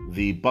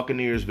the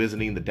Buccaneers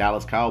visiting the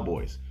Dallas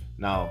Cowboys.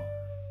 Now,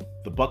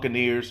 the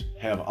Buccaneers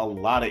have a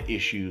lot of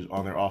issues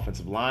on their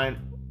offensive line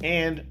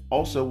and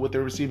also with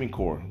their receiving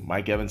core.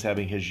 Mike Evans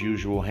having his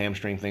usual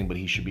hamstring thing, but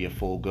he should be a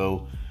full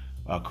go.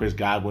 Chris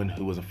Godwin,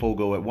 who was a full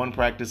go at one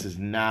practice, is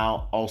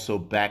now also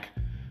back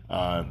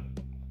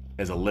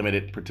as a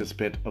limited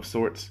participant of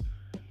sorts.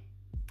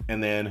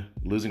 And then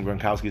losing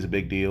Gronkowski is a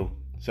big deal.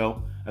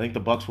 So I think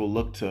the Bucs will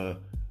look to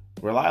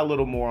rely a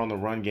little more on the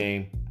run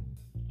game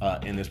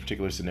in this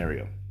particular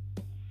scenario.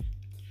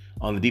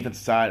 On the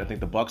defensive side, I think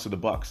the Bucs are the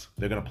Bucs.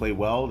 They're going to play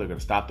well. They're going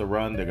to stop the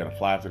run. They're going to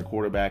fly after the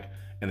quarterback,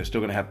 and they're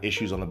still going to have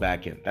issues on the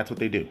back end. That's what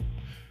they do.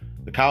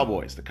 The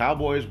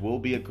Cowboys will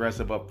be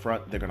aggressive up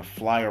front. They're going to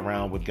fly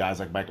around with guys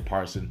like Michael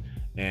Parsons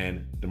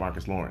and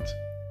DeMarcus Lawrence.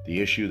 The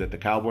issue that the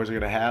Cowboys are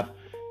going to have,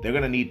 they're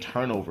going to need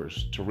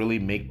turnovers to really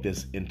make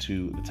this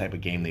into the type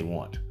of game they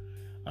want,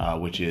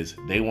 which is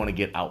they want to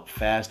get out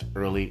fast,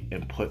 early,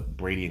 and put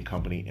Brady and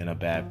company in a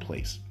bad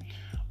place.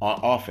 On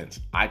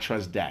offense, I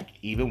trust Dak.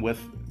 Even with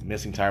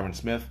missing Tyron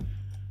Smith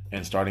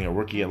and starting a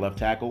rookie at left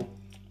tackle,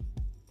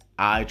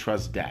 I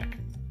trust Dak,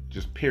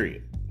 just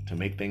period, to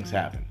make things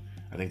happen.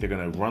 I think they're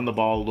going to run the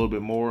ball a little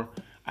bit more.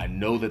 I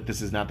know that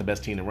this is not the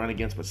best team to run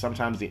against, but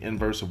sometimes the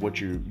inverse of what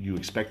you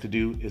expect to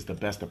do is the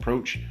best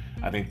approach.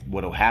 I think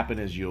what will happen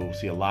is you'll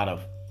see a lot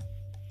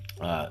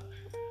of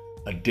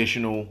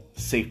additional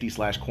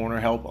safety/corner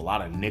help. A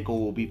lot of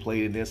nickel will be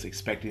played in this,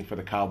 expecting for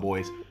the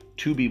Cowboys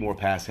to be more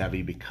pass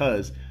heavy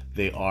because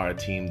they are a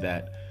team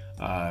that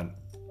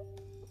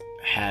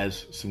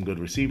has some good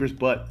receivers,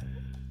 but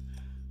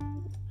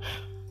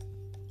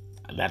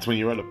that's when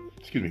you run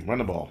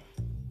the ball.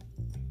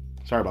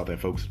 Sorry about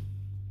that, folks.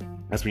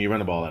 That's when you run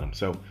the ball at them.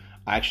 So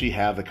I actually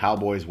have the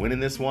Cowboys winning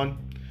this one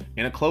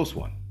in a close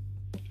one.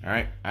 All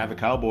right, I have the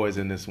Cowboys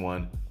in this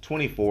one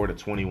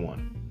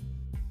 24-21.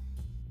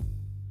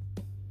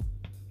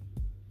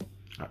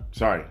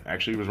 Sorry,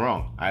 actually it was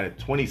wrong. I had it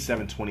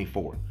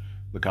 27-24,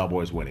 the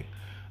Cowboys winning.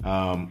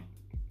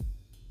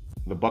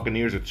 The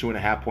Buccaneers are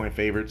 2.5-point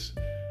favorites.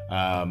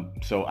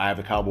 So I have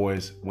the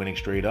Cowboys winning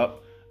straight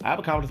up. I have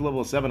a confidence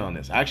level of 7 on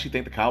this. I actually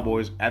think the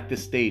Cowboys at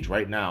this stage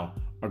right now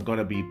are going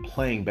to be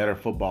playing better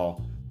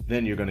football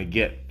than you're going to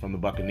get from the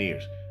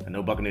Buccaneers. I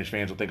know Buccaneers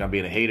fans will think I'm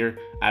being a hater.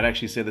 I've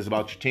actually said this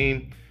about your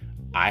team.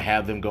 I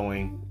have them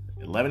going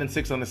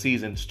 11-6 on the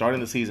season,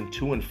 starting the season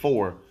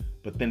 2-4,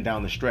 but then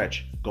down the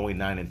stretch going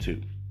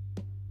 9-2.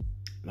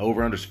 The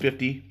over-under is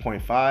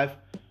 50.5. I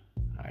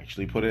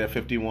actually put it at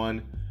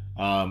 51.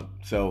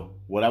 So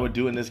what I would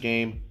do in this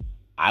game,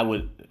 I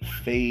would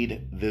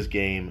fade this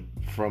game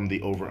from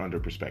the over-under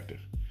perspective.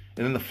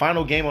 And then the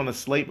final game on the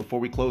slate before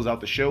we close out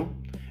the show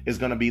is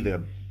going to be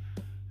the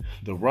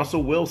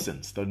Russell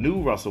Wilsons, the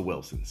new Russell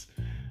Wilsons.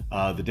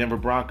 The Denver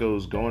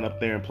Broncos going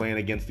up there and playing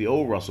against the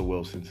old Russell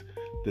Wilsons,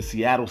 the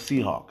Seattle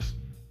Seahawks.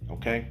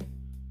 Okay?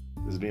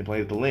 This is being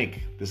played at the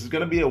Link. This is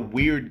going to be a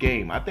weird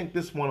game. I think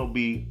this one will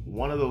be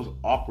one of those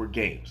awkward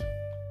games,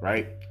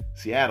 right?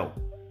 Seattle,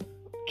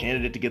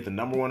 candidate to get the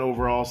number one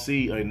overall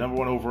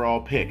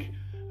pick.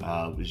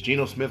 Is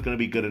Geno Smith going to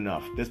be good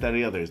enough? This, that, and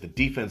the other. Is the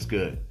defense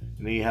good?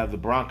 And then you have the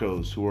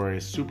Broncos, who are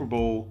a Super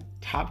Bowl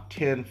top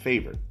 10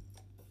 favorite.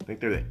 I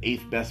think they're the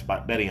 8th best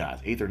betting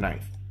odds, 8th or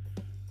 9th.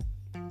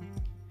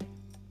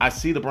 I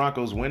see the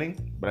Broncos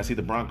winning, but I see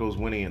the Broncos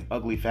winning in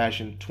ugly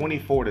fashion,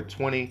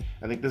 24-20.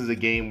 I think this is a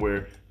game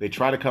where they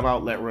try to come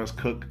out, let Russ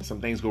cook. Some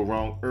things go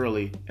wrong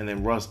early, and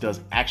then Russ does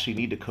actually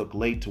need to cook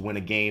late to win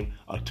a game,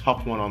 a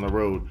tough one on the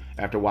road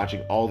after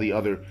watching all the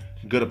other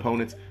good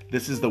opponents.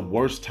 This is the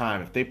worst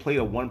time. If they played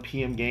a 1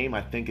 p.m. game,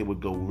 I think it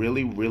would go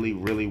really, really,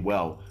 really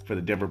well for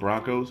the Denver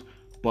Broncos.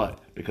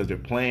 But because they're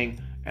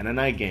playing in a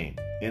night game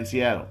in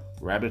Seattle,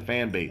 rabid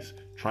fan base,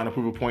 trying to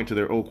prove a point to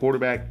their old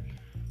quarterback,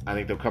 I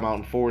think they'll come out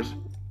in force.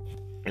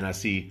 And I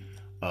see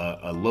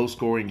a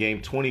low-scoring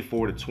game,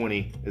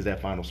 24-20 is that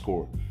final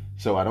score.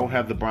 So I don't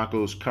have the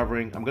Broncos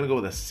covering. I'm going to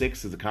go with a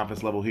 6 as the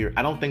confidence level here.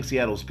 I don't think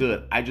Seattle's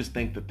good. I just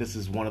think that this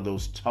is one of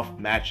those tough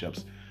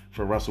matchups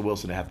for Russell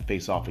Wilson to have to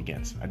face off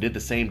against. I did the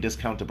same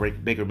discount to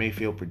break Baker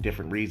Mayfield for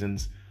different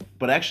reasons,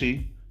 but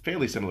actually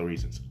fairly similar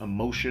reasons.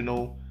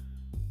 Emotional.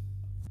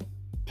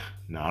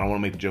 No, I don't want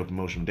to make the joke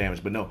emotional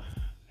damage, but no.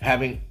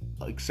 Having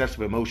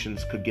excessive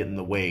emotions could get in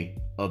the way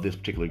of this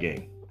particular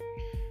game.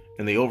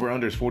 And the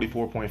over-under is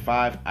 44.5.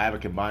 I have a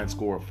combined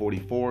score of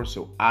 44,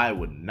 so I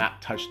would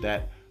not touch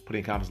that,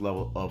 putting a confidence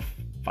level of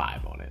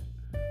 5 on it.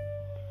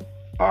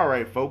 All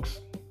right,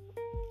 folks.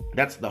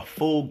 That's the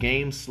full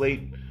game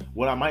slate.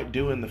 What I might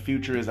do in the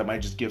future is I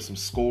might just give some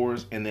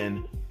scores and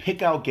then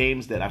pick out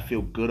games that I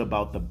feel good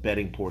about the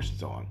betting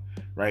portions on,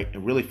 right?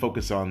 And really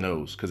focus on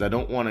those, because I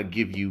don't want to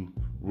give you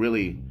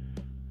really,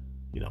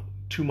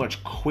 too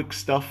much quick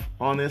stuff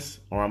on this,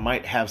 or I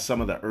might have some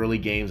of the early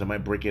games. I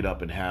might break it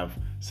up and have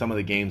some of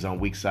the games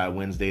on week side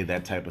Wednesday,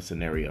 that type of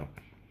scenario.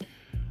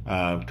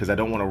 Because I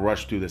don't want to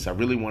rush through this. I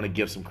really want to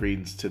give some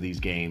credence to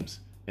these games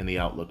and the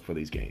outlook for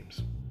these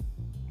games.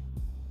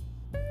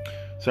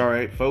 So, all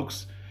right,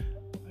 folks.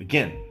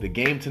 Again, the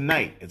game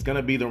tonight, it's going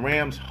to be the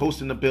Rams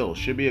hosting the Bills.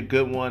 Should be a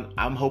good one.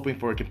 I'm hoping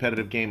for a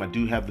competitive game. I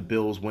do have the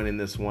Bills winning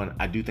this one.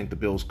 I do think the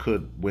Bills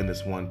could win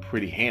this one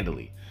pretty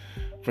handily.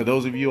 For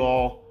those of you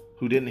all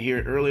who didn't hear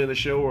it earlier in the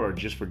show or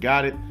just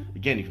forgot it,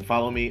 again, you can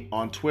follow me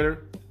on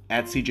Twitter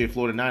at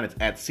CJFlorida9. It's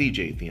at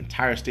CJ, the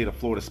entire state of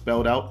Florida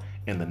spelled out,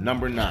 and the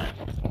number 9.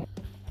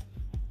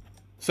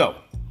 So,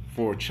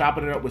 for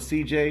Chopping It Up with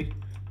CJ,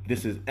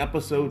 this is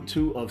episode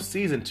 2 of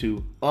season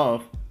 2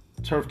 of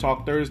Turf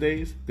Talk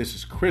Thursdays. This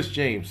is Chris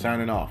James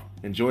signing off.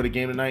 Enjoy the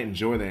game tonight.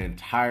 Enjoy the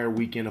entire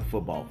weekend of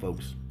football,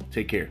 folks.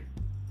 Take care.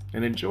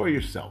 And enjoy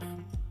yourself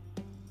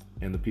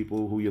and the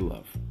people who you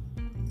love.